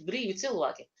būt brīvi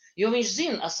cilvēki. Jo viņš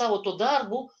zina ar savu to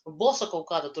darbu, bosa kaut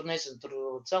kāda tur, nezinu,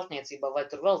 tur celtniecībā vai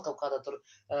tur vēl kaut kāda tur,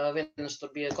 vienas tur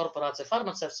bija korporācija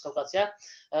farmaceits kaut kāds,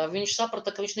 viņš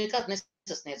saprata, ka viņš nekad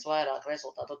nesasniedz vairāk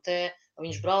rezultātu. Te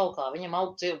viņš braukā, viņam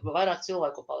vairāk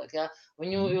cilvēku paliek,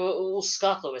 viņu uz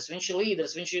skatuves, viņš ir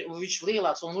līderis, viņš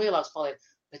lielāks un lielāks paliek,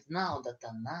 bet nauda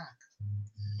tā nāk.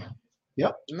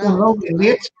 Jā,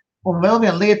 un vēl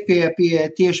viena lieta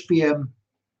tieši pie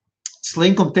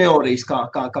slinkuma teorijas,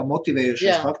 kā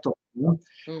motivējušies faktori.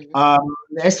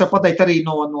 Es varu pateikt arī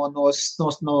no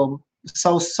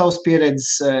savas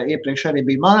pieredzes iepriekš arī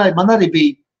bija. Man arī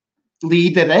bija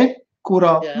līdere,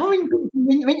 kura,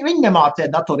 viņi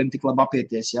nemācīja datoriem tik labi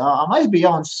apieties. Es biju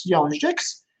jauns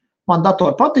džeks, man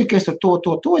datori patika, es tur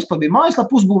to, es pat biju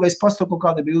mājaslapu uzbūvējis, pats tur kaut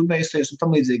kāda bija uzmējusies un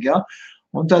tam līdzīgi,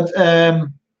 Un tad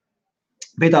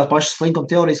bija tās pašas slinkuma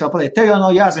teorijas, vēl pateikt, tev jau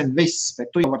nav jāzina viss, bet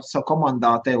tu jau vari savu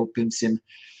komandā tev, piemēram,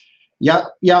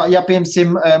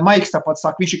 piemēram, Maiks tāpat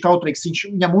saka, viņš ir kautrīgs,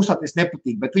 viņam uzstāties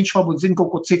nepatīk, bet viņš varbūt zina kaut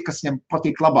ko citu, kas viņam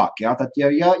patīk labāk, Tad, ja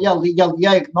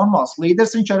ir normāls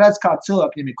līderis, viņš jau redz, kāda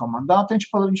cilvēka viņam ir komandā, tad viņš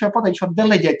jau pateikt, viņš var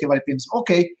deleģēt, vai, piemēram,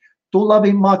 ok, tu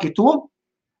labi māki to,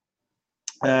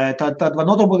 tad var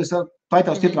nodarboties, tā ir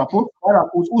tev stiprā pulka, vairāk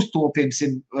uz to,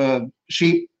 piemēram, šī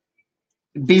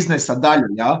biznesa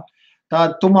daļu,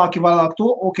 Tad tu māki vairāk to,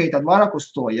 ok, tad vairāk uz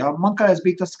to, Man kādreiz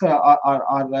bija tas, ka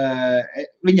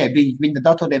viņa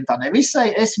datoriem tā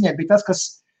nevisai, viņai bija tas,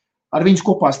 kas ar viņus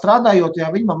kopā strādājot,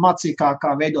 viņi man mācīja,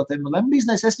 kā veidot MLM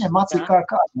biznesu, es viņai mācīju, kā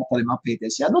datoriem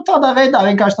apieties, Tādā veidā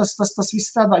vienkārši tas viss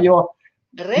strādā, jo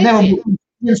nevar būt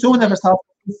viens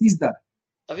universitātes izdara.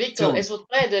 Viktor, es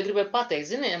pēdējo gribēju pateikt,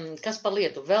 zini, kas par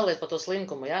lietu, vēlēt par to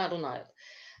slinkumu, runājot.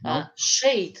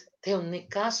 Šeit tev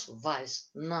nekas vairs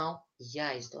nav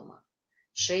jāizdomā.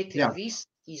 Šeit ir viss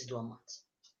izdomāts.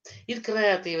 Ir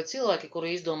kreatīvi cilvēki, kuri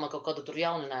izdomā kaut kādu tur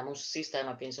jauninājumu mūsu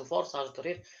sistēmā, piemēram, forsāžu tur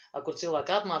ir, kur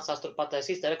cilvēki apmācās, tur patēs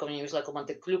sistēma, ka viņi visu laiku man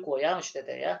te kļuko, viņš te,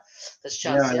 tas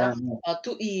čats,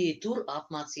 Tu tur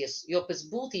apmācies, jo pēc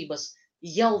būtības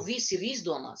jau viss ir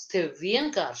izdomāts. Tev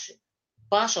vienkārši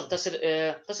pašam, tas ir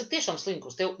tiešām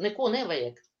slinkums, tev neko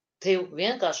nevajag. Tev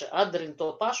vienkārši atdarini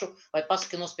to pašu, vai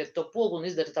pasaki nospied to pogu un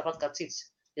izdari tāpat kā cits.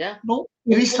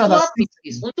 Ir izstrādāts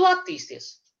un tu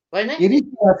attīsties, vai ne? Ir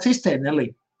izstrādāts sistēma,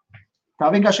 Nelli. Tā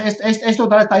vienkārši, es to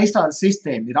darīju, tā izstrādāts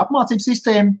sistēma. Ir apmācības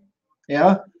sistēma,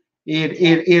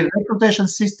 ir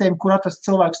rekrutēšanas sistēma, kur atrast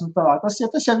cilvēks un tā. Tas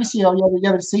jau visi jau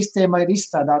ir sistēma, ir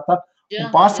izstrādāta. Un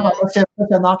pārsvarā tas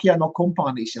jau nāk no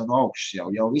kompānijas, jau no augšas,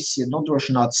 jau viss ir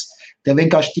nodrošināts, tev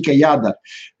vienkārši tikai jādara.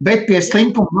 Bet pie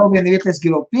slinkuma vēl viena vieta, es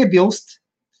gribu piebilst,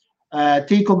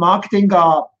 tīkla mārketingā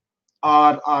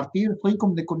ar tīru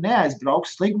slinkumu nekur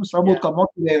neaizbrauks. Slinkums var būt kā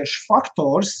motivējošs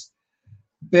faktors,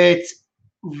 bet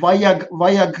vajag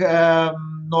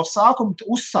no sākuma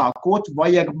uzsākot,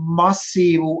 vajag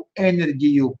masīvu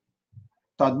enerģiju,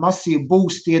 tādu masīvu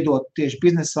boost iedot tieši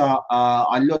biznesā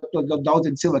ar ļoti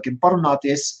daudziem cilvēkiem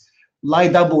parunāties, lai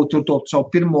dabūtu to savu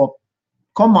pirmo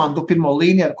komandu, pirmo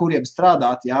līniju, ar kuriem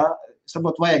strādāt. Ja?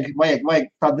 Saprot, vajag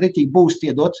tādu rītīgu boost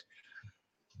iedot.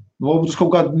 Varbūt uz kaut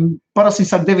kādu, parasti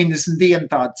sāk 90 dienu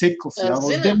tādu ciklus.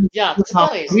 Jā, tas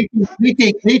pareizi.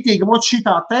 Rītīgi, vot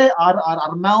šitā te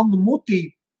ar melnu mutī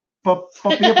pa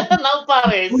 15. Nav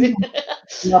pareizi.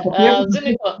 Jā, pa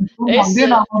 15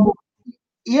 dienām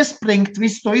iespringt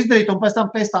visu to izdarīt, un pēc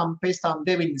tam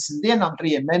 90 dienām,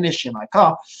 3 mēnešiem vai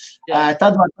kā,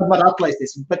 tad var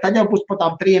atlaisties. Bet tad jau būs pa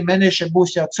tām 3 mēnešiem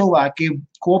būs jau cilvēki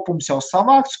kopums jau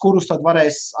savāks, kurus tad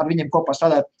varēs ar viņiem kopā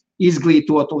strādāt,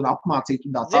 izglītot un apmācīt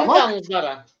un tā tālāk. Zini, kā mums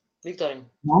dara, Viktoriņ?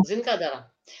 Zini, kā dara?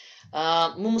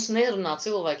 Mums nerunā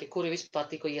cilvēki, kuri vispār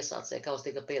tikko iesācēja, kā uz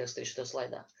tika pierakstījuši to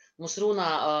slaidā. Mums runā,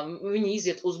 viņi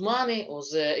iziet uz mani, uz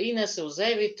Inesu, uz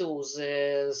Evitu, uz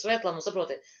Svetlanu,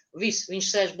 saprotiet? Viss, viņš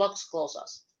sēž blakus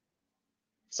klausās.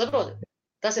 Saprotiet?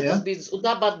 Tas ir tas biznes. Un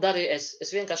tāpat darīju es.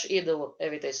 Es vienkārši iedevu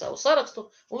Evitei savu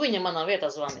sarakstu, un viņa manā vietā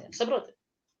zvanīja. Saprotiet?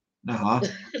 Aha.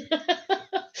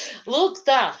 Lūk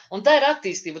tā, un tā ir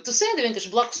attīstība. Tu sēdi vienkārši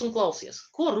blakus un klausies.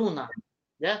 Ko runā?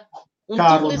 Ja? Un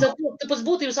tu līdz ar to, pēc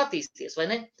būtības attīsties, vai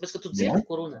ne? Tāpēc, ka tu dzirdi,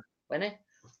 ko runā, vai ne?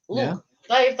 Lūk,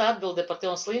 tā ir tā atbilde par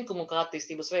tev slinkumu kā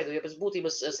attīstības veidu, jo pēc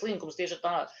būtības slinkums tieši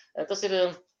tā, tas ir,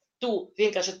 tu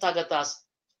vienkārši tagad tās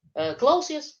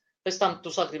klausies, pēc tam tu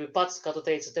sagribi pats, kā tu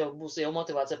teici, tev būs jau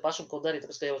motivācija pašam, ko darīt,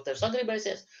 tāpēc, ka jau tev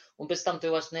sagribēsies, un pēc tam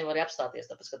tev vairs nevari apstāties,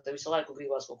 tāpēc, ka tev visu laiku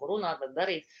gribās kaut ko runāt,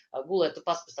 darīt, gulēt, tu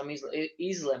pats pēc tam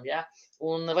izlem, ja?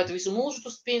 Un vai tu visu mūžu, tu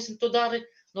pieņemsim, tu dari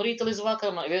no rīta līdz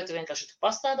vakaram, vai tu vienkārši tu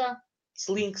pastrādā,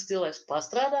 slinks cilvēks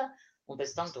pastrādā, un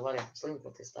pēc tam tu vari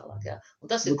slinkoties tālāk, jā. Un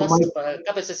tas ir tas,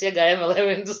 kāpēc es iegāju MLM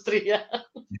industrijā.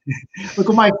 Lūk,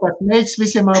 Maik, tāds mēģis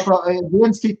visiem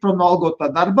viens tik prom no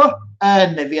algotā darba,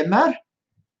 nevienmēr.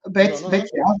 Bet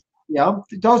jā,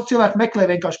 daudz cilvēku meklē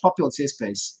vienkārši papildus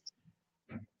iespējas.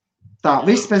 Tā,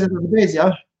 viss pēc tam beidz,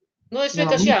 jā? Nu, es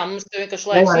vienkārši, mums te vienkārši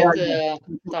laiks iet,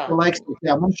 tā.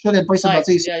 Mums šodien pavisam tāds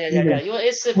īsti. Jā, jo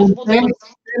es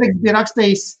Feliks bija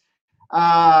rakstījis,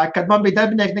 kad man bija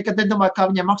darbinieki, nekad nedomāju, kā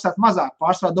viņiem maksāt mazāk.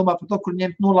 Pārsvarā domāju par to, kur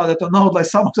ņemt nolādēt to naudu, lai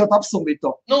samaksāt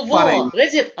absolūto. Nu,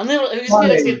 redziet, vispār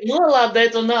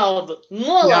nolādēt to naudu.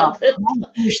 Nolādēt.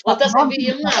 Un tas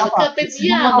bija nauda, kāpēc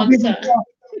jāmaksā?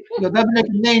 Jo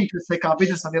darbinieki neinteresē, kā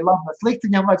biznesam ir labi vai slikti,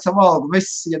 viņam vajag savu algu,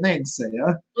 viss, ja neinteresē,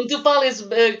 ja? Un tu paliec,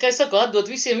 kā es saku, atdot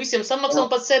visiem samaksā un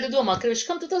pats sēdi domā, Krivišķi,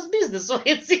 kam tu tas biznes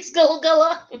vajadzīgs galu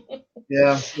galā?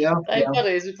 Jā. Tā ir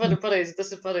pareizi,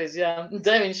 tas ir pareizi, jā.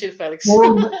 Ciemiņš ir Feliks.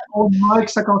 Un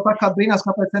Maiks saka, tā kā brīnās,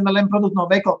 kāpēc MLM produktu no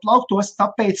veikala plauktos,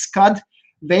 tāpēc, kad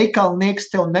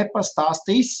veikalnieks tev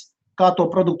nepastāstīs, kā to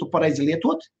produktu pareizi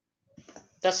lietot.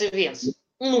 Tas ir viens.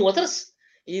 Un otrs,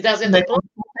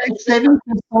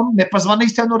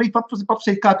 nepazvanīs tev no rīta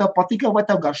papasīt, kā tev patika, vai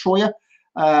tev garšoja,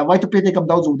 vai tu pietiekam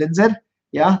daudz ūdendzer,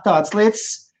 jā, tādas lietas.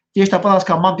 Tieši tāpatās,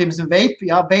 kā man, piemēram,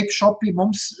 vape shopi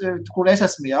mums, kur es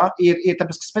esmu, jā, ir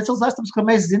tāpēc, ka specializēs, tāpēc, ka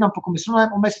mēs zinām, par ko mēs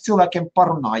runājam, un mēs ar cilvēkiem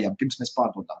parunājam, pirms mēs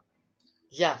pārdodām.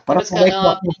 Jā, tāpēc,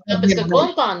 ka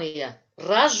kompānija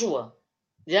ražo,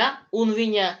 jā, un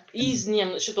viņa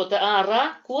izņem šito te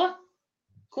ārā, ko?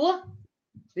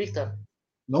 Viktor?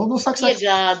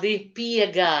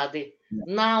 Piegādi.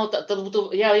 Nav, tad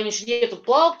būtu, ja viņš ietu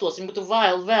plauktos, viņš būtu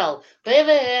vēl.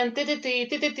 PVN,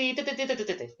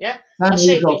 ja?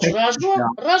 Šeit viņš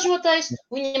ražotājs,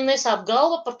 viņam nesāp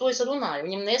galva, par to es runāju,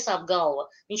 viņam nesāp galva.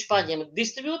 Viņš paņem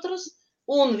distribūtorus,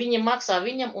 un viņam maksā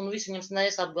viņam, un viss viņam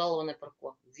nesāp galva ne par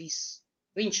ko. Viss.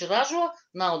 Viņš ražo,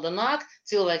 nauda nāk,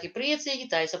 cilvēki priecīgi,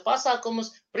 taisa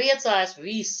pasākumus, priecājas,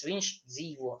 viss, viņš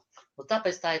dzīvo. Un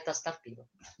tāpēc tā ir tā starpība.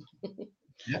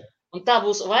 Un tā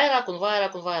būs vairāk un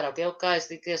vairāk un vairāk. Jau kā es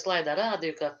tikai slaidā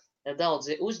rādīju, ka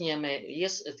daudzi uzņēmēji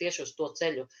ies tieši uz to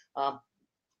ceļu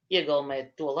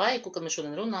iegaumēt to laiku, kad mēs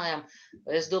šodien runājam.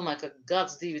 Es domāju, ka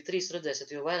gads, 2, 3 redzēsiet,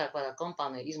 jo vairāk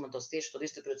kompānija izmantos tieši to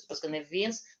distribūciju, pēc ka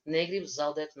neviens negrib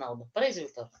zaudēt naudu. Pareizi,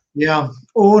 Viktor? Jā,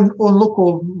 un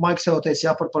Luku, Maiks jau teica,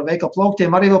 jā, par veikalu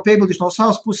plauktiem, arī vēl piebildīšu no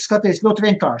savas puses skaties ļoti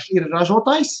vienkārši. Ir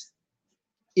ražotājs,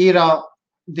 ir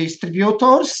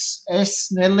distribūtors,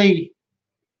 Nelli,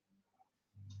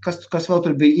 kas vēl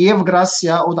tur bija, Vakars,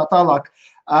 jā, un tā tālāk.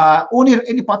 Un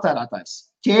ir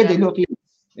patērētājs. Ķēde ļoti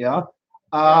ilgs, jā.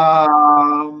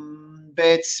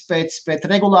 Pēc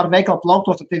regulāra veikala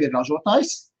plauktos, tad tev ir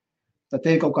ražotājs, tad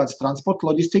tev ir kaut kāds transporta,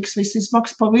 loģistikas, viss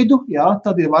izmaksas pa vidu, jā,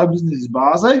 tad ir vairāk biznesa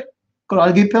bāzei, kur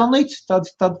arī grib pelnīt, tad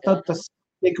tas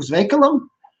tiek uz veikalam,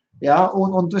 jā,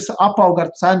 un tas apauga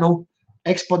ar cenu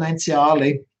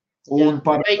eksponenciāli. Un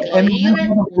par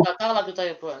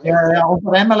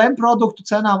MLM produktu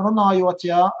cenām runājot,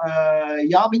 jā,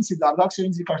 viņas ir dārgāks, jo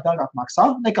viņas vienkārši dārgāk maksā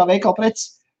nekā veikala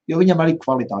preces, jo viņam arī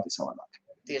kvalitāte ir savādāk.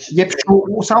 Jeb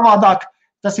savādāk,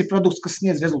 tas ir produkts, kas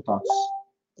sniedz rezultātus.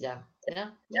 Jā.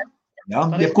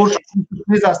 Jebkurš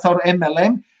izās caur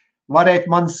MLM, varētu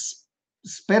man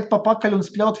spērt pa pakaļ un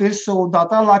spļaut virsū un tā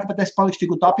tālāk, bet es palikšu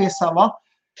tik un tā pie sava.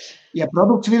 Ja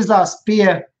produkts virzās pie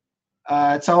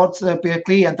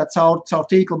klienta caur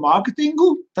tīkla mārketingu,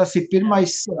 tas ir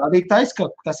pirmais rādītājs, ka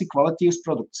tas ir kvalitīvs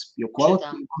produkts, jo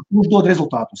kvalitīvs dod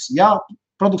rezultātus. Ja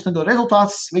produkts nedod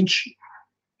rezultātus, viņš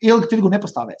ilgi tirgu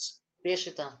nepastāvēs.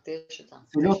 Tieši tā.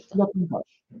 Ļoti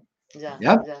vienkārši.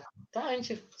 Jā. Tā viņš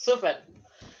ir super.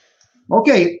 Ok,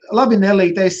 labi, Nelli,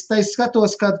 es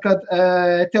skatos, kad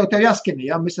tev jāskinī,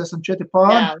 jā, mēs esam 4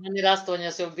 pāri. Jā, man ir 8,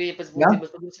 jau bija pēc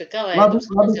būtības, ka Labi,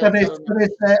 tad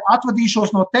es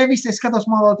atvadīšos no tevis, es skatos,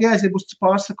 man vēl jāiziet uz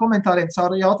pāris komentāriem,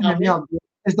 caur jautājumiem jāatbild.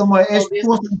 Es domāju,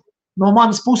 no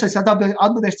manas puses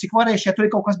atbildēšu, cik varēšu, ja tur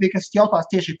ir kaut kas bija, kas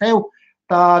jautās tieši tev,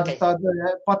 tad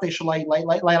pateikšu,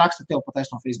 lai raksta tev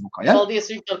pateiks no Facebookā, ja? Paldies,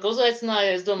 Viktor, ka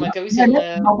uzaicināja, es domāju, ka visiem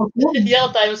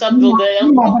jautājumus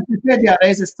atbildējām. Pēdējā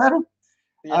reize es ceru.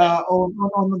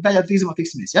 Un daļā drīzumā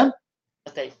tiksimies, ja?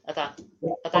 Atā.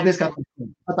 Paldies, kā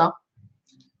atā.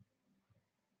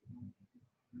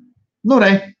 Nu,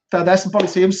 tad esmu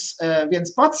palicis jums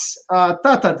viens pats.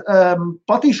 Tātad,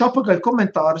 patīšu apakaļ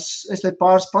komentārus, es te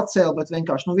pāris pacēlu, bet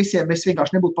vienkārši, visiem mēs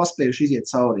vienkārši nebūtu paspējuši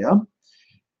iziet cauri, ja?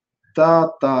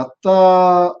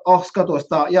 Skatos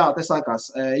tā, jā, te sākās.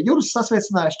 Juris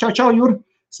sasveicinājās. Čau, Jur,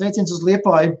 sveiciens uz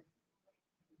Liepāju.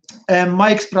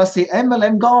 Maiks prasīja,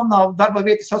 MLM galvenā darba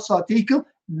vieta sociālā tīkla?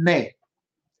 Nē.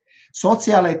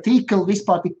 Sociālai tīkli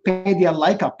vispār tik pēdējā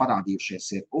laikā parādījušies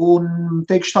ir. Un,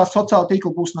 teikšu, tā sociāla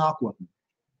tīkla būs nākotne.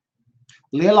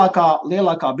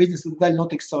 Lielākā biznesa daļa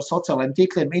notiks caur sociālajiem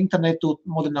tīkliem, internetu,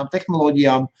 modernām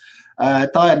tehnoloģijām.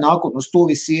 Tā ir nākotne, uz to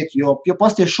viss iet, jo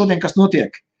pasties šodien, kas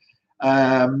notiek.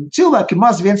 Cilvēki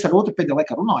maz viens ar otru pēdējā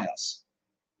laikā runājās.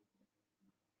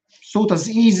 Sūta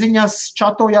īziņas,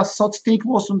 čatojās sociālos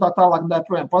tīklos un tā tālāk.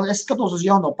 Es skatos uz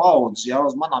jauno paudzi, jā,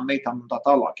 uz manām meitām un tā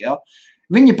tālāk. Jā.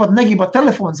 Viņi pat negrib ar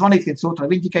telefonu zvanīt viens otram,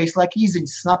 viņi tikai izlaik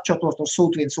īziņas, snapčatos, to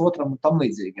sūta viens otram un tam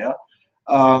līdzīgi. Jā.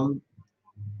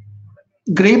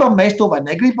 Gribam mēs to vai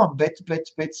negribam, bet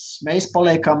mēs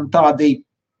paliekam tādi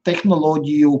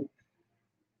tehnoloģiju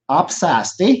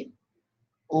apsēsti.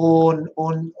 Un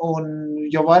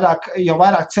jo vairāk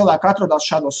cilvēki atrodās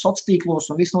šādos sociālos tīklos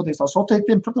un viss notiek tās sociālos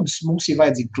tīkliem, protams, mums ir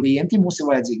vajadzīgi klienti, mums ir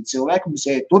vajadzīgi cilvēki, mums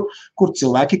ir tur, kur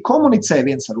cilvēki komunicē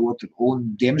viens ar otru.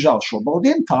 Un, diemžēl,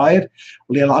 šobrīd tā ir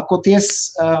lielākoties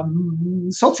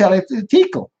sociālai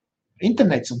tīkli,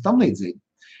 internets un tam līdzīgi.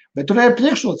 Bet tur ir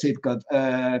priekšrocība, ka,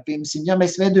 piemēram, ja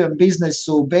mēs veidojam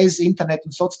biznesu bez internetu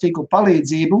un sociālo tīklu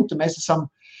palīdzību, tad mēs esam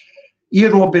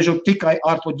ierobežoti tikai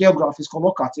ar to geogrāfisko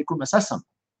lokāciju, kur mēs esam.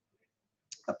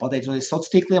 Pateicoties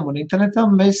sociāliem tīkliem un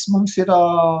internetam, mums ir,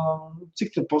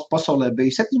 cik tur pasaulē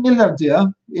bija, 7 miljardi, ja,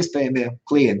 iespējamie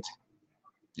klienti.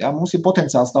 Ja, mums ir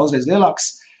potenciāls daudzreiz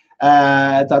lielāks.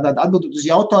 Tātad atbildot uz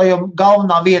jautājumu,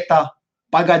 galvenā vieta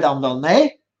pagaidām vēl ne,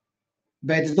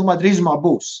 bet es domāju, drīzumā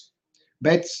būs.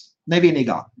 Bet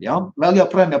nevienīgā. Ja. Vēl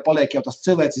joprojām paliek jau tas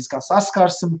cilvēciskā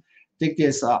saskarsme,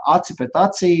 tikties aci pret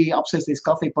acī, apsēsties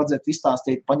kafiju, padzert,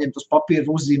 izstāstīt, paņemt uz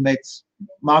papīru, uzzīmēt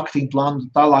mārketinga plānu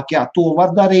tālāk. Jā, to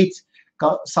var darīt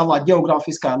savā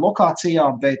geogrāfiskā lokācijā,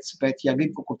 bet ja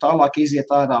grib kaut kur tālāk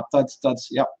iziet ārā, tad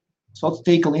jā, sociālā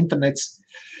tīkla, internets,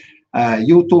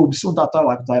 YouTube un tā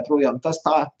tālāk, tā joprojām.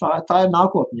 Tā ir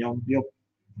nākotne, jo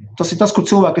tas ir tas, kur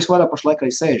cilvēki vairāk pašlaik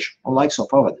arī sēž un laiks vēl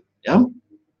pavada. Ja?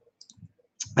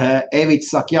 Evita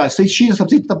saka, jā, šīs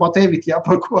apcīt tāpat Evita, jā,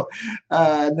 par ko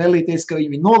nelīties, ka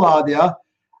viņi nolādi, jā,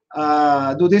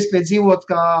 dod iespēju dzīvot,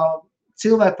 kā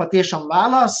cilvēki patiešām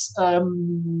vēlās,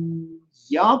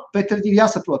 jā, bet ir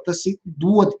jāsaprot, tas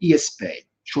dod iespēju.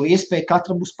 Šo iespēju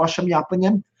katram būs pašam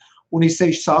jāpaņem, un ir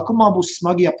sevišķi sākumā būs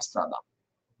smagi jāpastrādā.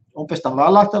 Un pēc tam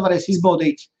vēlāk tā varēs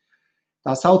izbaudīt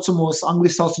tā saucamos,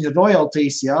 angliski sauc viņu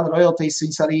royalties, jā, royalties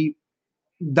viņas arī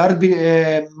darbi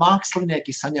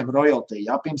mākslinieki saņem royalty.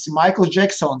 Ja? Piemēram, Michaels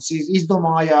Jacksons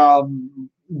izdomāja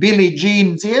Billie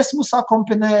Jean dziesmu,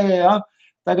 sakompinēja, ja?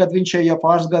 Tagad viņš jau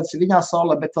pāris gadus viņā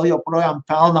saulē, bet vēl joprojām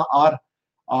pelna ar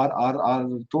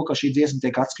to, ka šī dziesma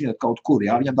tiek atskaņot kaut kur.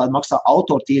 Ja? Viņam tāda maksā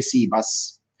autortiesības.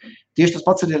 Tieši tas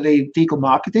pats ir arī tīkla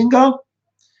mārketingā.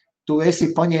 Tu esi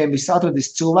paņēmis,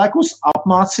 atradis cilvēkus,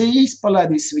 apmācījis,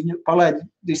 palaidis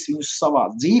viņus savā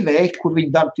dzīvē, kur viņi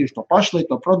dara tieši to pašu, lai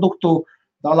to produktu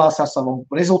dalās ar saviem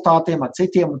rezultātiem, ar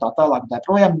citiem un tā tālāk. Tā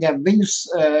projām, ja viņus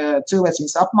cilvēks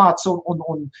viņus apmāca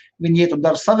un viņi iet un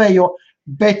dara savējo,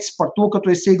 bet par to, ka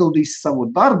tu esi ieguldījis savu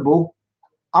darbu,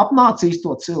 apmācījis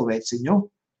to cilvēciņu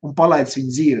un palaidis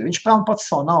viņu dzīvē. Viņš pelna pats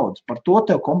savu naudu. Par to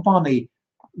tev kompānija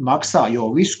maksā, jo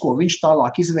visu, ko viņš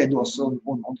tālāk izveidos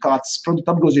un kāds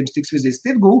produktu apgrozījums tiks virzīts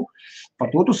tirgū, par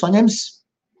to tu saņems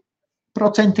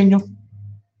procentiņu.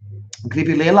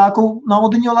 Gribi lielāku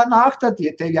naudiņu, lai nāk, tad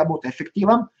tev jābūt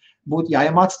efektīvam, būtu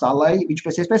jāiemāc tā, lai viņš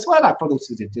pēc iespējas vairāk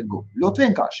produktus virzīt tirgū. Ļoti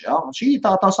vienkārši, jā. Un šī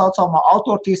tā saucamā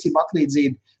autortiesība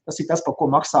atlīdzība, tas ir tas, par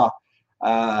ko maksā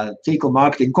tīkla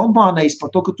mārketinga kompānijas,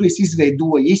 par to, ka tu esi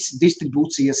izveidojis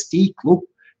distribūcijas tīklu,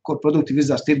 kur produkti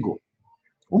virzās tirgū.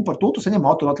 Un par to tu saņem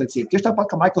autoru atlīdzību. Tieši tāpat,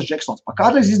 kā Maikls Džeksons. Par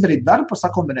kādreiz izdarīt darbu, par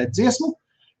sakombinēt dziesmu,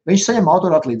 viņš saņem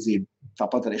autoru atlīdzību.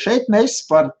 Tāpat arī šeit mēs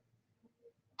par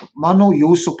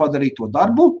jūsu padarīto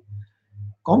darbu.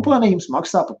 Kompānija jums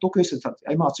maksā par to, ka jūs esat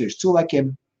iemācījuši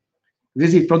cilvēkiem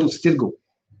virzīt produktus tirgu.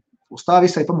 Uz tā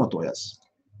visai pamatojās.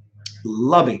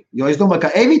 Labi, jo es domāju,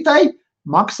 ka Evitai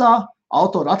maksā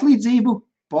autoru atlīdzību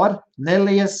par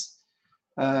Nellijas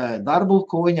darbu,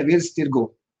 ko viņa virz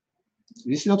tirgu.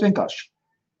 Viss ļoti vienkārši.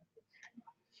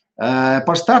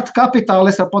 Par starta kapitālu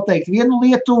es varu pateikt vienu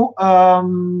lietu.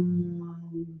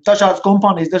 Dažādas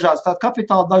kompānijas, dažādas starta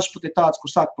kapitāla, dažas pat ir tādas,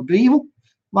 kur sāk pa brīvu,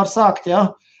 var sākt, jā.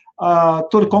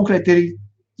 Tur konkrēti ir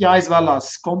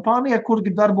jāizvēlās kompānija, kur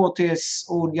grib darboties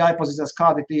un jāiepazīstās,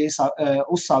 kādi tie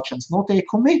uzsākšanas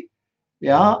noteikumi.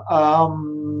 Jā,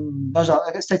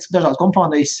 es teicu, dažādas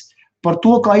kompānijas. Par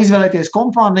to, kā izvēlēties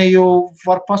kompāniju,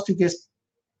 var pastīties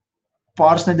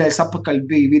pāris nedēļas atpakaļ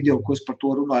bija video, ko es par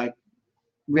to runāju.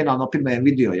 Vienā no pirmajiem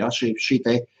video, jā, šī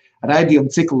te raidījuma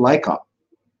cikla laikā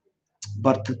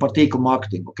par tīklu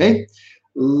mārketingu, okay?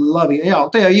 Labi, jā,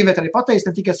 un tajā Iveta arī pateicis,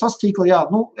 ne tikai sastīkla, jā,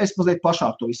 es mazliet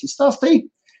plašāk to visu izstāstīju.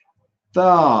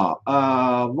 Tā,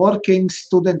 working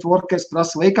student workers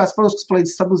prasa, vai kāds produkts, kas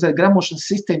palīdz stabilizēt gremošanas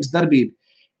sistēmas darbību,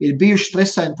 ir bijuši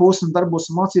stresaini posmi darbos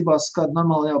un mācībās, kāda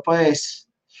normāli jau paēs.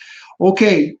 Ok,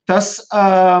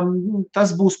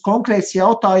 tas būs konkrēts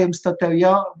jautājums, tad tev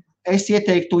es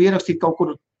ieteiktu ierakstīt kaut kur,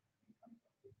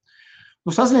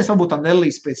 sazinies varbūt ar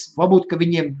Nellijas pēc, varbūt, ka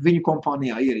viņu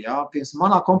kompānijā ir, jā. Piemēram,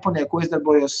 manā kompānijā, ko es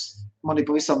darbojos, man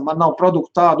nav produktu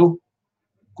tādu,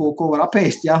 ko var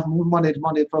apēst, jā. Man ir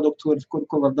produkti,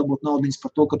 ko var dabūt naudiņas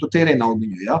par to, ka tu tērē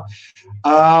naudiņu, jā.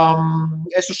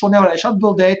 Es uz šo nevarēšu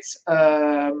atbildēt,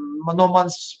 no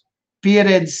manas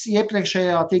pieredzes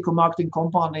iepriekšējā tīkla mārketinga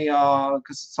kompānijā,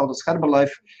 kas saucas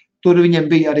Herbalife, tur viņiem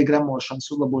bija arī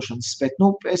gremošanas, uzlabošanas spēt.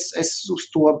 Es uz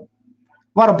to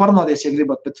varu parunāties, ja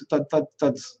gribat, bet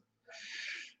tad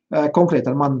konkrēti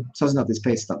ar mani sazināties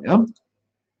pēc tam, ja?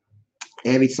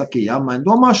 Evita saka, jā, maina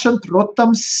domāšana,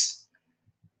 protams,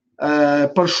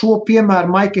 par šo piemēru,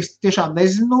 Maika, es tiešām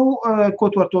nezinu, ko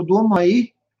tu ar to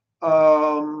domāji.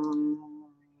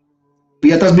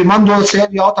 Ja tas bija man dodas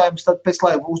jautājums, tad pēc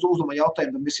lai uzdomā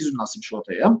jautājumu, tad mēs izrunāsim šo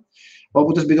te, ja?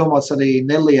 Varbūt tas bija domāts arī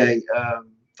Nellijai,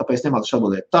 tāpēc nemātu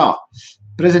atbildēt. Tā,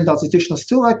 prezentācijas tikšanās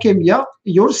cilvēkiem, ja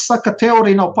Juris saka,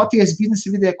 teorija nav patiesa, biznesa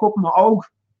vidē kopumā aug,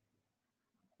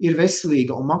 ir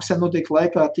veselīga un maksā notiek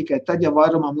laikā tikai tad, ja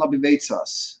vairumam labi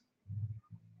veicās.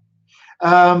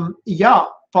 Jā,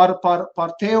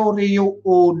 par teoriju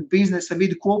un biznesa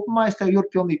vidu kopumā, es tev,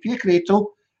 Juri, pilnīgi piekrītu,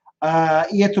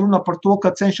 iet runa par to,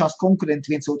 ka cenšās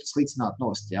konkurenti viens otrs līdzināt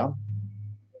nost, jā.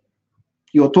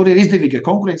 Jo tur ir izdevīgi, ja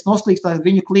konkurence noslīkstās,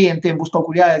 viņu klientiem būs kaut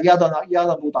kur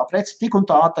jādabūt tā preci, tik un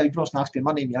tā, tad viņi, protams, nāks pie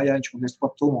manīm, jā, viņš man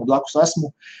par to blakus esmu,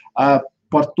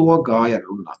 par to gāja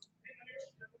runā.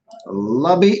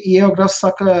 Labi, Ieografs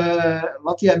saka,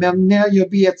 Latvijā jau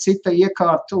bija cita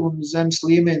iekārta un zemes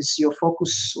līmenis, jo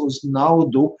fokus uz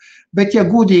naudu, bet, ja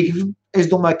godīgi, es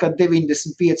domāju, ka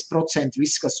 95%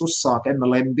 viss, kas uzsāk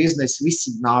MLM biznesu,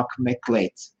 visi nāk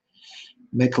meklēt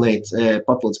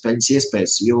papildus peļņas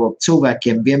iespējas, jo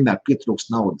cilvēkiem vienmēr pietrūkst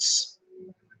naudas.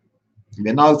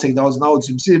 Vienalga, cik daudz naudas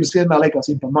jums ir, jums vienmēr liekas,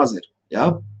 viņam par maz ir. Ja?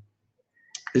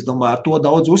 Es domāju, ar to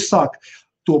daudz uzsāk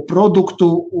to produktu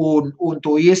un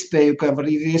to iespēju, ka var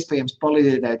iespējams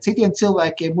palīdzēt citiem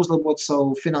cilvēkiem, uzlabot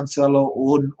savu finansiālo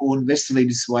un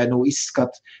veselības vai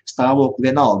izskatu stāvokli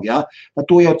vienalga. Ja? Tad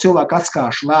to jau cilvēki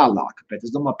atskāš vēlāk. Bet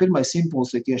es domāju, pirmais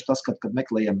impulss ir tieši tas, kad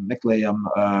meklējam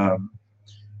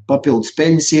papildus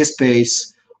peļņas iespējas,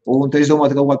 un tad es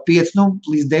domāju, ka kaut kādi 5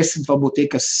 līdz 10 varbūt tie,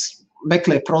 kas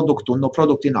meklē produktu un no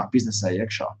produktu ienāk biznesē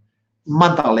iekšā.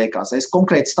 Man tā liekas, es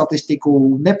konkrēti statistiku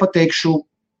nepateikšu,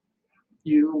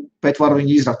 bet varu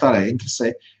viņu izrakt ārē, interesē.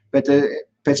 Bet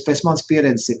pēc manas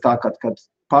pieredzes ir tā, kad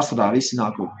pārsvarā visi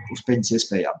nāk uz peļņas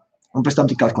iespējām. Un pēc tam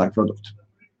tik atklāja produktu.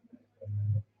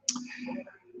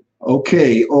 Ok,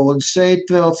 un šeit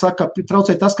vēl saka,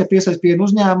 traucē tas, ka piesaist pie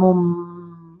uzņēmumu.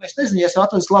 Es nezinu, ja es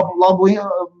atradis labu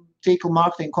tīklu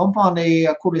mārketinga kompāniju,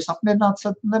 ar kuru es apmierināts,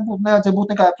 tad nevajadzēja būt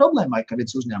nekādā problēmai, ka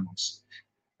viens uzņēmums.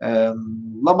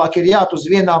 Labāk ir jāt uz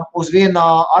vienā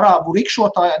arābu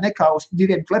rikšotājā nekā uz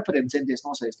 2 kleperiem centies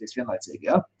nosēsties vienlaicīgi.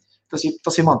 Ja?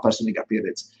 Tas ir man personīgā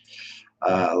pieredze.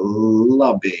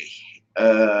 Labi.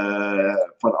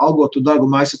 Par algotu darbu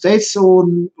mēs teicu,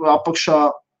 un apakšā,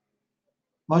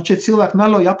 man šeit cilvēki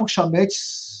meloja apakšā mēģis,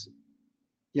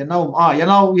 ja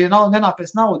nenāk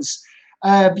pēc naudas.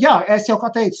 Jā, es jau kā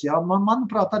teicu, jā,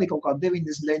 manuprāt, arī kaut kā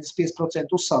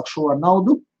 90-95% uzsāk šo ar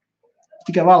naudu.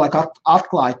 Tikai vēlāk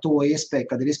atklāja to iespēju,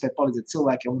 kad ir iespēja palīdzēt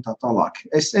cilvēkiem un tā tālāk.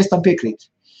 Es tam piekrītu.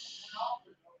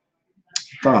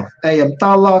 Tā, ejam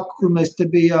tālāk, kur mēs te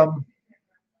bijām.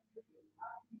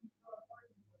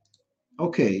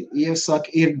 Ok, iesaka,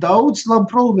 ir daudz labu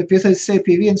problēmu, piesaistīt sevi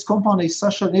pie vienas kompānijas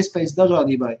sašana iespējas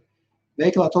dažādībai.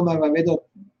 Veikalā tomēr vai veidot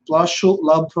plašu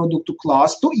labu produktu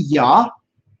klāstu? Jā,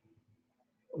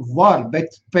 var, bet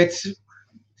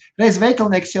reiz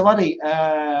veikalnieks jau arī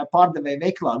pārdevēja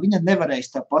veikalā. Viņa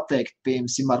nevarēs tā pateikt,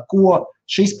 piemēram, ar ko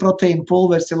šis proteīna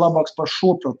pulveris ir labāks par šo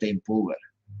proteīna pulveri.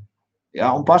 Ja,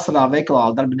 un pārsvarā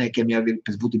veikalā darbiniekiem jau ir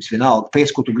pēc būtības vienalga, pēc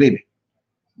ko tu gribi.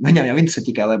 Viņam jau interesē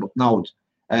tikai, lai būtu nauda.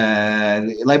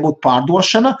 Lai būtu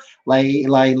pārdošana, lai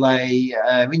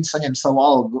viņi saņem savu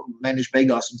algu mēneša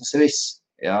beigās, un tas ir viss.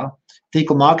 Ja.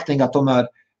 Tīkla mārketingā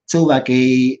tomēr cilvēki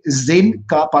zina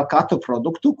par katru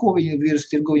produktu, ko viņi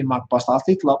vīrus tirgu, viņi māk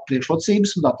pastāstīt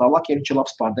priekšrocības un tā tālāk, ja viņš ir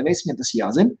labs pārdevējs, viņam tas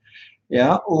jāzina.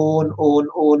 Ja, un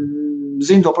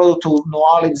zina to produktu no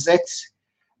A līdz Z,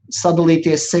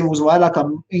 sadalīties sev uz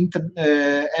vairākām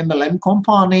MLM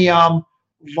kompānijām,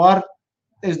 var,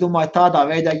 es domāju, tādā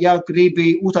veidā, ja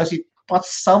gribi uztaisīt pats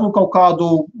savu kaut kādu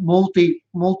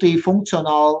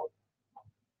multifunkcionālu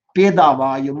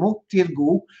piedāvājumu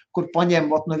tirgu, kur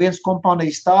paņemot no vienas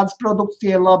kompānijas tādas produktus,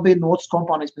 tie ir labi, no otras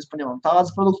kompānijas mēs paņemam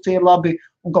tādas produktus, tie ir labi,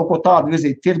 un kaut ko tādu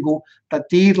virzīt tirgu, tad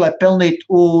tīri, lai pelnītu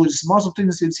uz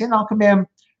mazumtirdzniecības ienākumiem,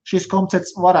 šis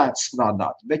koncepts varētu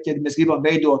strādāt. Bet, ja mēs gribam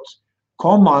veidot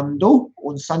komandu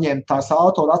un saņemt tās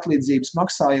autora atlīdzības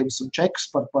maksājumus un čekus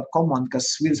par komandu, kas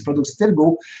virza produktus tirgu,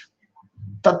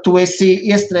 tad tu esi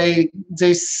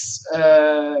iestrēdzis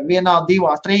 1, 2,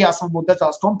 3, varbūt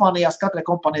detās kompānijās, katrai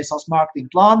kompānijai savs mārketinga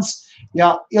plāns,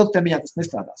 ja ilgtermiņā tas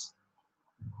nestrādās.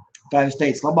 Kā jūs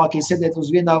teicu, labāk ir sēdēt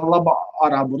uz vienā laba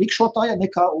arābu rikšotāja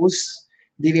nekā uz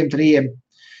 2, 3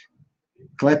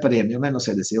 kleperiem, jo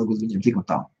nenosēdēs ilgi uz viņiem tik un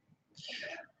tā.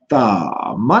 Tā,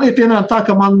 man ir piemēram tā,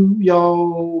 ka man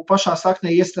jau pašā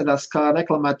saknē iestrādās kā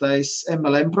reklamētais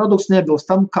MLM produkts, nebilst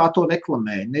tam, kā to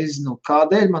reklamē. Nezinu,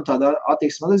 kādēļ man tāda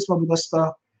attieksme, varbūt tas tā.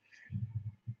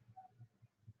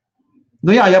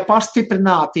 Nu jā, ja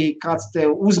pastiprināti kāds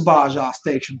tev uzbāžās,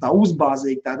 teikšana, tā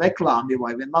uzbāzīgi tā reklāmi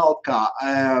vai vienalga kā,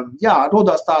 jā,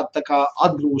 rodās tā kā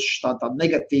atgrūšs, tā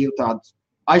negatīva, tāda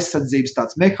aizsardzības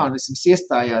tāds mehānisms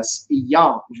iestājās, jā,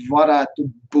 varētu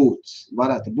būt,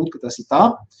 ka tas ir tā,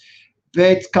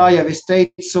 bet, kā jau es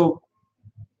teicu,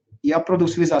 ja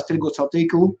produkts virzās tirgot savu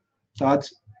tīklu, tad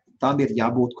tam ir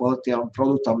jābūt kvalitīvam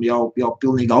produktam jau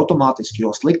pilnīgi automātiski,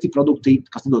 jo slikti produkti,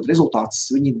 kas nedod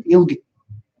rezultātus, viņi ilgi.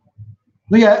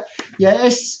 Nu, ja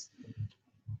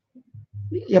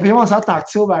pie manis atnāk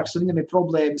cilvēks un viņam ir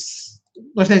problēmas,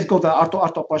 es nezinu, kaut ar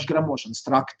to pašu gramošanas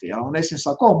trakti, ja? Un es viņam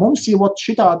saku, mums ir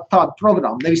tāda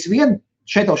programma, nevis vien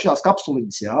šeit jau šitās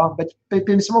kapsuliņas, ja? Bet,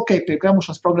 piemēram, pie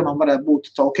gramošanas programmām varētu būt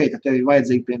tā tad tev ir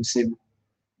vajadzīgi, piemēram,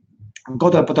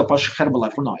 kaut vai par to pašu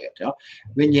Herbalife runājot, ja?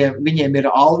 Viņiem ir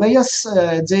alvejas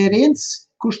dzēriens,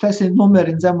 kurš taisnīgi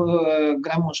nomierina zem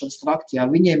gramošanas trakti, ja?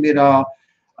 Viņiem ir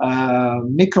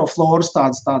mikrofloras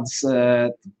tādas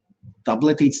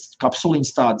tabletītas,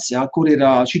 kapsuliņas tādas, ja? Kur ir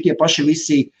šitie paši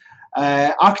visi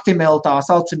aktimeli, tā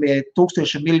saucamie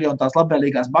 1000 miljonu tās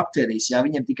labvēlīgās baktērijas, ja,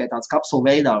 viņiem tikai tāds kapsulu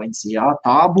veidā viņas, ja,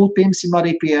 tā būtu, piemēram,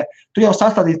 arī tu jau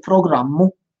sastādīt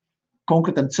programmu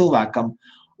konkrētam cilvēkam,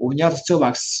 un ja tas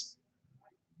cilvēks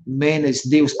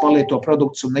mēnesi, 2 palieto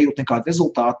produktus un nejūt nekādu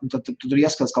rezultātu, tad tur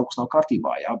jāskatās kaut kas nav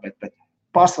kārtībā, ja, bet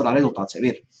pārsvarā rezultāts jau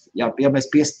ir, ja mēs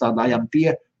piestādājam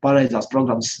pie pareizās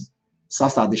programmas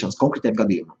sastādīšanas konkrētiem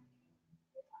gadījumam.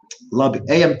 Labi,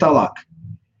 ejam tālāk.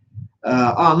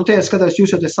 Nu, te skatās, jūs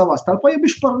jau te savā starpā, ja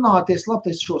bišķi parunāties, labi,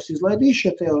 es šos izlaidīšu,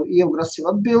 ja tev ieugras jau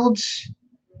atbildes.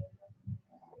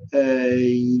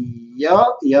 Jā,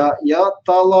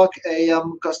 tālāk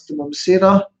ejam, kas te mums ir.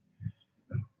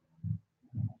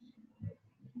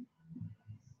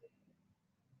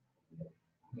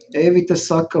 Evita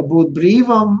saka, būt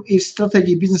brīvam ir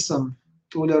strateģija biznesam.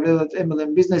 To jau relēt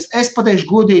MLM biznesu. Es pateikšu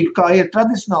godīgi, kā ir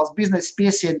tradicionāls bizness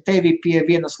piesien tevi pie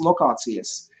vienas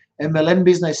lokācijas. MLM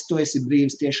biznesa, tu esi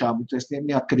brīvs tiešām, tu esi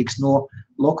neatkarīgs no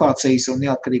lokācijas un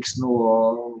neatkarīgs no,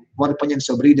 vari paņemt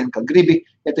sev brīdienu, kad gribi.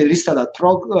 Ja tev ir izstrādāt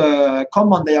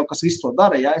komanda jau, kas visu to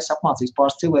dara, ja es apmācīšu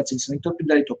pāris cilvēcības, viņi turpin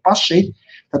darīt to paši,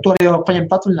 tad tu arī jau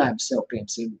paņemt atvaļinājumu sev,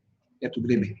 piemēram, ja tu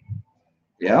gribi.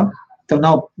 Ja? Tev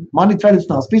nav, man ir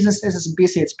tradicionāls bizness, es esmu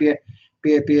piesiets pie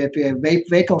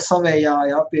veikala savējā,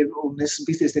 ja, un esmu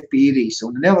piesiets pie īrijas,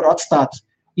 un nevaru atstāt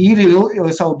īriju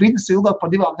savu biznesu ilgāk par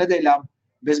 2 nedēļām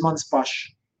bez manis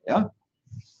paši. Ja?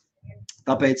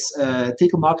 Tāpēc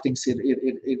tīkla mārketings ir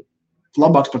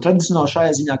labāks par tradicionālu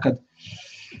šajā ziņā, kad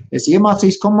es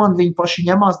iemācīju komandu, viņi paši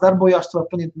ņemās, darbojās, tu var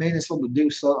paņemt mēnesi, varbūt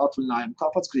 2 atvaļinājumu, kā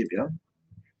pats grib, ja?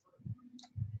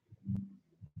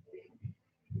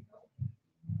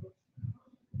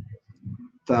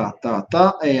 Tā,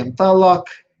 ejam tālāk.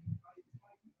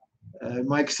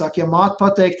 Maika saka, ja māte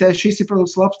pateikt, šis ir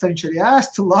produkts labs, tad viņš arī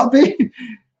ēst, labi.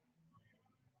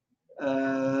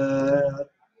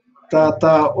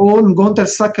 Tā, un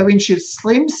Gunters saka, viņš ir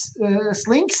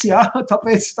slinks, jā,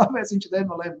 tāpēc viņš ir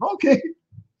MLM. Ok.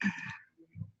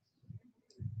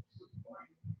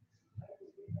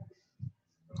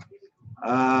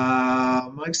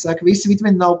 Maiks saka, visi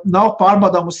vitamini nav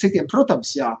pārbaudām uz citiem,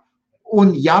 protams, jā.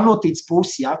 Un jānotic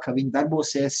pusi, jā, ka viņi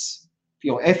darbosies,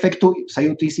 jo efektu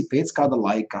sajūtīsi pēc kāda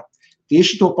laika.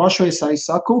 Tieši to pašu es arī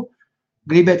saku.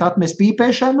 Gribēt atmest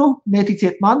pīpēšanu,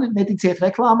 neticiet man, neticiet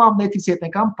reklāmām, neticiet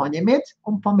nekam, paņemiet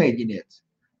un pamēģiniet.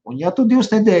 Un ja tu 2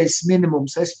 nedēļas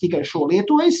minimums esi tikai šo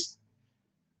lietojis,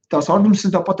 tavs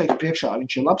organisms tev pateikt priekšā,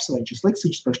 viņš ir labs vai viņš ir slikts,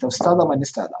 viņš priekš tev strādā vai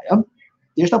nestrādā. Ja?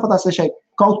 Tieši tāpatās šeit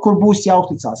kaut kur būs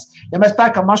jāuzticās. Ja mēs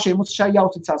pērkam mašīnu, mums šeit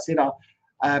jāuzticās ir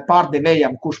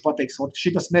pārdevējam, kurš pateiks,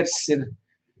 šitas Mercedes ir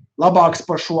labāks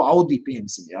par šo Audi,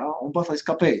 piemēram, ja? Un pateiks,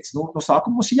 kāpēc? No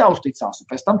sākuma mums ir jāuzticās, un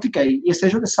pēc tam tikai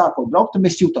iesēžoties sākot braukt, un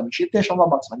mēs jūtam, viņš ir tiešām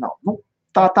labāks vai nav. Nu,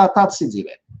 tā tas ir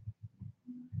dzīvē.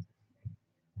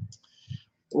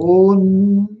 Un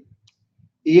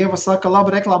Ieva saka,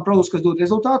 labi reklāma produkts, kas dod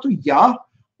rezultātu, jā,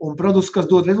 un produkts, kas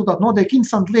dod rezultātu, notiek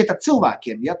interesanti lieta ar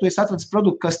cilvēkiem. Ja tu esi atradis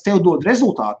produktu, kas tev dod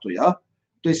rezultātu, ja,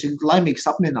 tu esi laimīgs,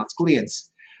 apmierināts klients.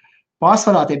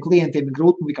 Pārsvarā tiem klientiem ir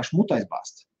grūti vienkārši mutu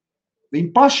aizbāzt. Viņi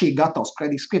paši ir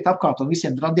gatavi skriet apkārt un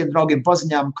visiem draugiem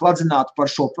paziņām kladzināt par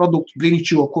šo produktu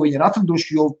brīnišķīgo, ko viņi ir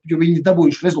atraduši, jo viņi ir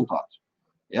dabūjuši rezultātu.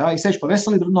 Ja, es sešu par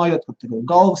veselību runājot, kad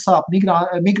galva sāp,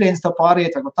 migrēnas tev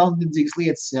pāriet, vai tam līdzīgas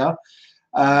lietas, ja.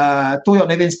 To jau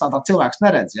neviens tā cilvēks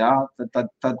neredz, ja. Tad,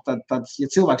 ja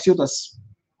cilvēks jūtas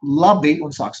labi un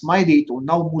sāk smaidīt un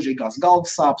nav mūžīgās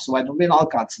galvas sāpes, vai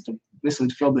vienalga kāds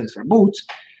veselības problēmas var būt,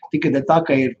 tikai tā,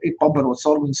 ka ir pabarots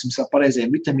organisms ar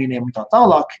pareizajiem vitamīniem un tā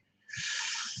tālāk,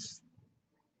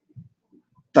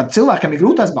 tad cilvēkam ir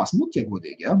grūti aizbāzt muti, ja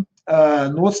godīgi. Ja?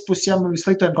 No otras puses, ja mēs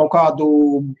lietojam kaut kādu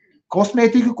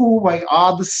kosmētiku vai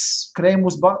ādas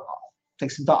krēmus,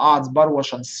 teiksim tā, ādas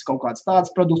barošanas, kaut kāds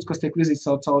tāds produkts, kas tiek virzīts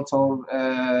caur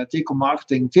tīklu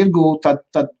mārketingu tirgu, tad,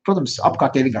 protams,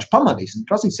 apkārtēji vienkārši pamanīs un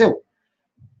prasīs sev.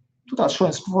 Tu tāds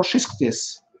šodien forši izskaties.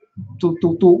 Tu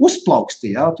uzplauksti,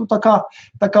 ja? Tu tā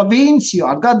kā vīns, jo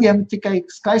ar gadiem tikai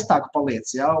skaistāk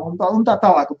paliec, ja? un tā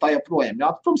tālāk un tā joprojām.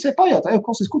 Ja? Protams, ja pajautā,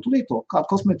 ko tu lieto, kādu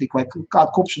kosmetiku vai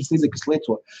kādu kopšanas līdzekļus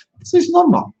lieto. Tas viss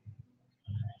normāli.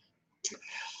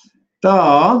 Tā.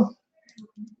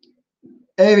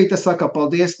 Evita saka,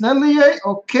 paldies Nellijai,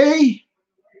 ok.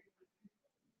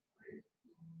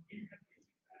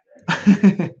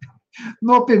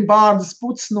 Nopirkt bārdas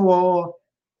puts no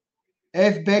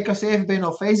FB, kas ir FB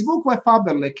no Facebook vai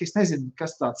Faberlic, es nezinu,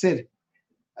 kas tāds ir.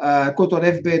 Ko to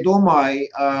FB domāja,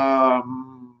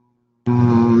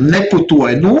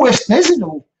 neputoja. Nu, es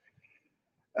nezinu.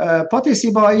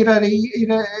 Patiesībā ir arī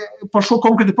par šo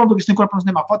konkrētu produktu, es neko, protams,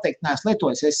 nemā pateikt, neesmu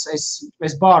lietojis.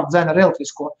 Es bārdu dzēnu ar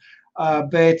elektrisko,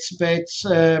 bet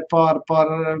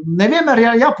par nevienmēr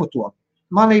jāputo.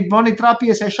 Mani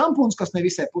trāpies šampūns, kas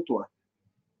nevisai puto.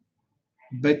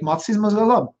 Bet mats izmazgā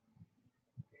labi.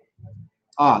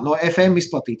 No FM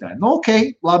izplatītāja. Nu, ok,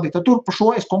 labi, tad tur par šo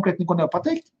es konkrēti neko nevaru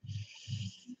pateikt.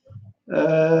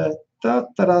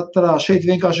 Šeit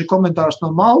vienkārši komentārs no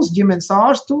malas, ģimenes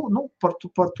ārstu, nu, par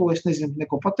to es nezinu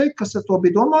neko pateikt, kas ar to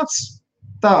bija domāts.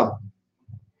 Tā.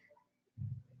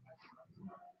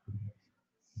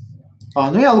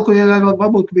 Nu jā, lūk,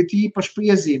 varbūt bija īpaši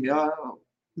piezīme, jā,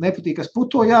 nepatīk, kas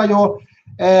puto, jā, jo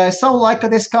savulaik,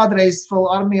 kad es kādreiz vēl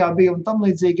armijā biju un tam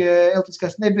līdzīgi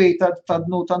elektriskais nebija, tad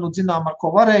zinām, ar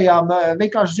ko varējām,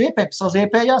 vienkārši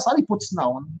ziepējās, arī putas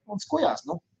nav un skojās,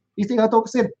 nu, īstīgā to,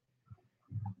 kas ir.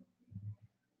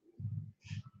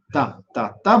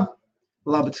 Tā.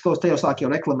 Labi, tas kaut te jau sāk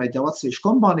jau reklamēt jau atsevišķu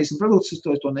kompānijas un produktus,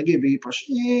 to negribu īpaši.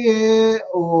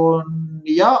 Un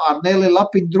jā, ar Nelli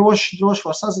Lapiņu droši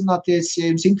var sazināties,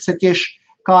 ja jums interesē tieši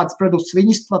kāds produkts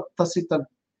viņi izplat, tas ir tad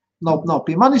nav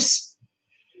pie manis.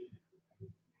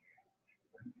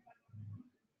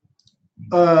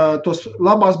 Tos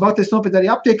labās bakterijas nopiet arī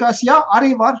aptiekās, jā,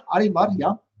 arī var,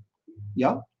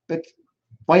 jā, bet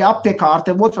vai aptiekā ar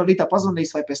tev otrā rītā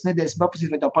pazvanīs, vai pēc nedēļas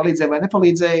papasīs, vai tev palīdzēja vai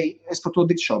nepalīdzēja, es par to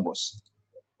dikti šaubos.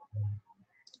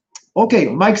 Ok,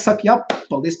 un Maiks saka, jā,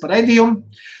 paldies par raidījumu.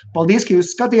 Paldies, ka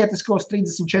jūs skatījāties, kos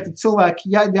 34 cilvēki,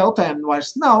 ja jautājumu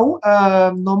vairs nav.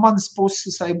 No manas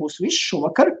puses arī būs viss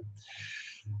šovakar.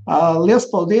 Liels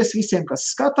paldies visiem, kas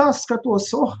skatos,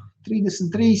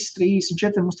 33,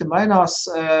 34 mums te mainās.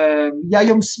 Ja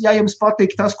jums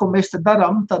patīk tas, ko mēs te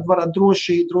darām, tad varat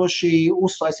droši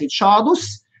uztaisīt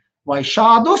šādus vai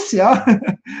šādus, ja,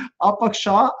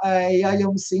 apakšā, ja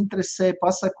jums interesē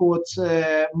pasakot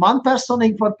man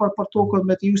personīgi par to, ko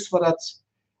jūs varat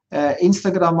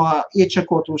Instagramā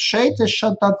iečekot uz šeit. Es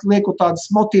šad lieku tādus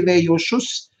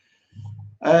motivējošus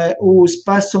uz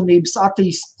personības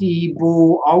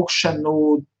attīstību,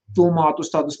 augšanu, domāt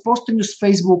uz tādus postiņus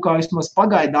Facebookā, vismaz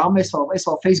pagaidām, es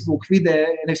vēl Facebook vidē,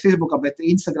 nevis Facebookā, bet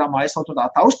Instagramā es vēl tādā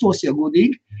taustos, ja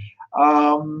godīgi.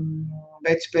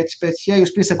 Bet, ja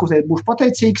jūs piesakosiet, būšu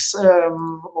pateicīgs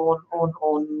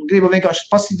un gribu vienkārši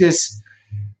paskatīties,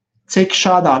 cik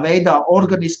šādā veidā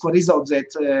organiski var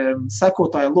izaudzēt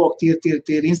sekotāju loku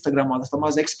tīri Instagramā, tas tā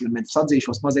maz eksperiments,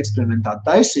 atzīšos maz eksperimentāti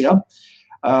taisi, ja?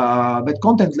 Bet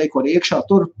kontentu lieku arī iekšā,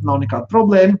 tur nav nekāda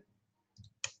problēma.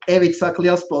 Evita saka,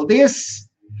 liels paldies,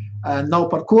 nav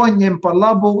par ko, ņem par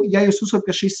labu. Ja jūs uzskat,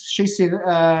 ka šis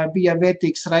bija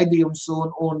vērtīgs raidījums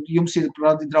un jums ir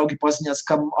draugi paziņās,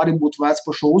 kam arī būtu vērts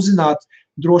par šo uzzināt,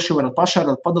 droši varat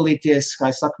pašārat padalīties, kā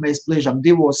es saku, mēs bliežam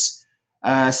 2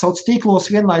 sociālos tīklos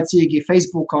vienlaicīgi,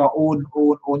 Facebookā un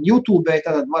YouTube,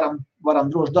 tad varam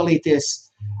droši dalīties,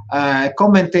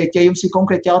 komentēt, ja jums ir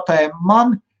konkrēti jautājumi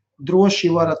man, droši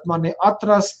varat mani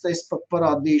atrast, es pat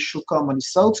parādīšu, kā mani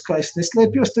sauc, kā es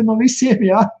neslēpjos te no visiem,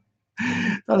 jā.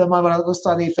 Tātad man varat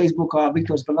uzstādīt Facebookā,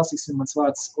 Viktors Bernassiks ir mans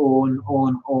vārds, un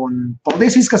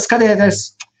paldies viss, kas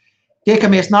skatījāties.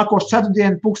 Tiekamies nākošu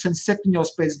ceturtdienu,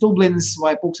 7:00 pēc Dublinas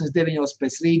vai 9:00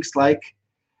 pēc Rīgas laika.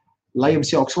 Lai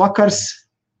jums jauks vakars,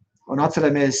 un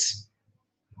atceramies,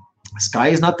 sky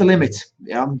is not the limit,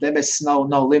 jā, debesis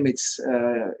nav limits,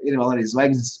 ir vēl arī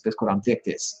zvaigznes, pēc kurām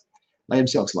tiekties. Lai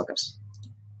jums jauks vakars.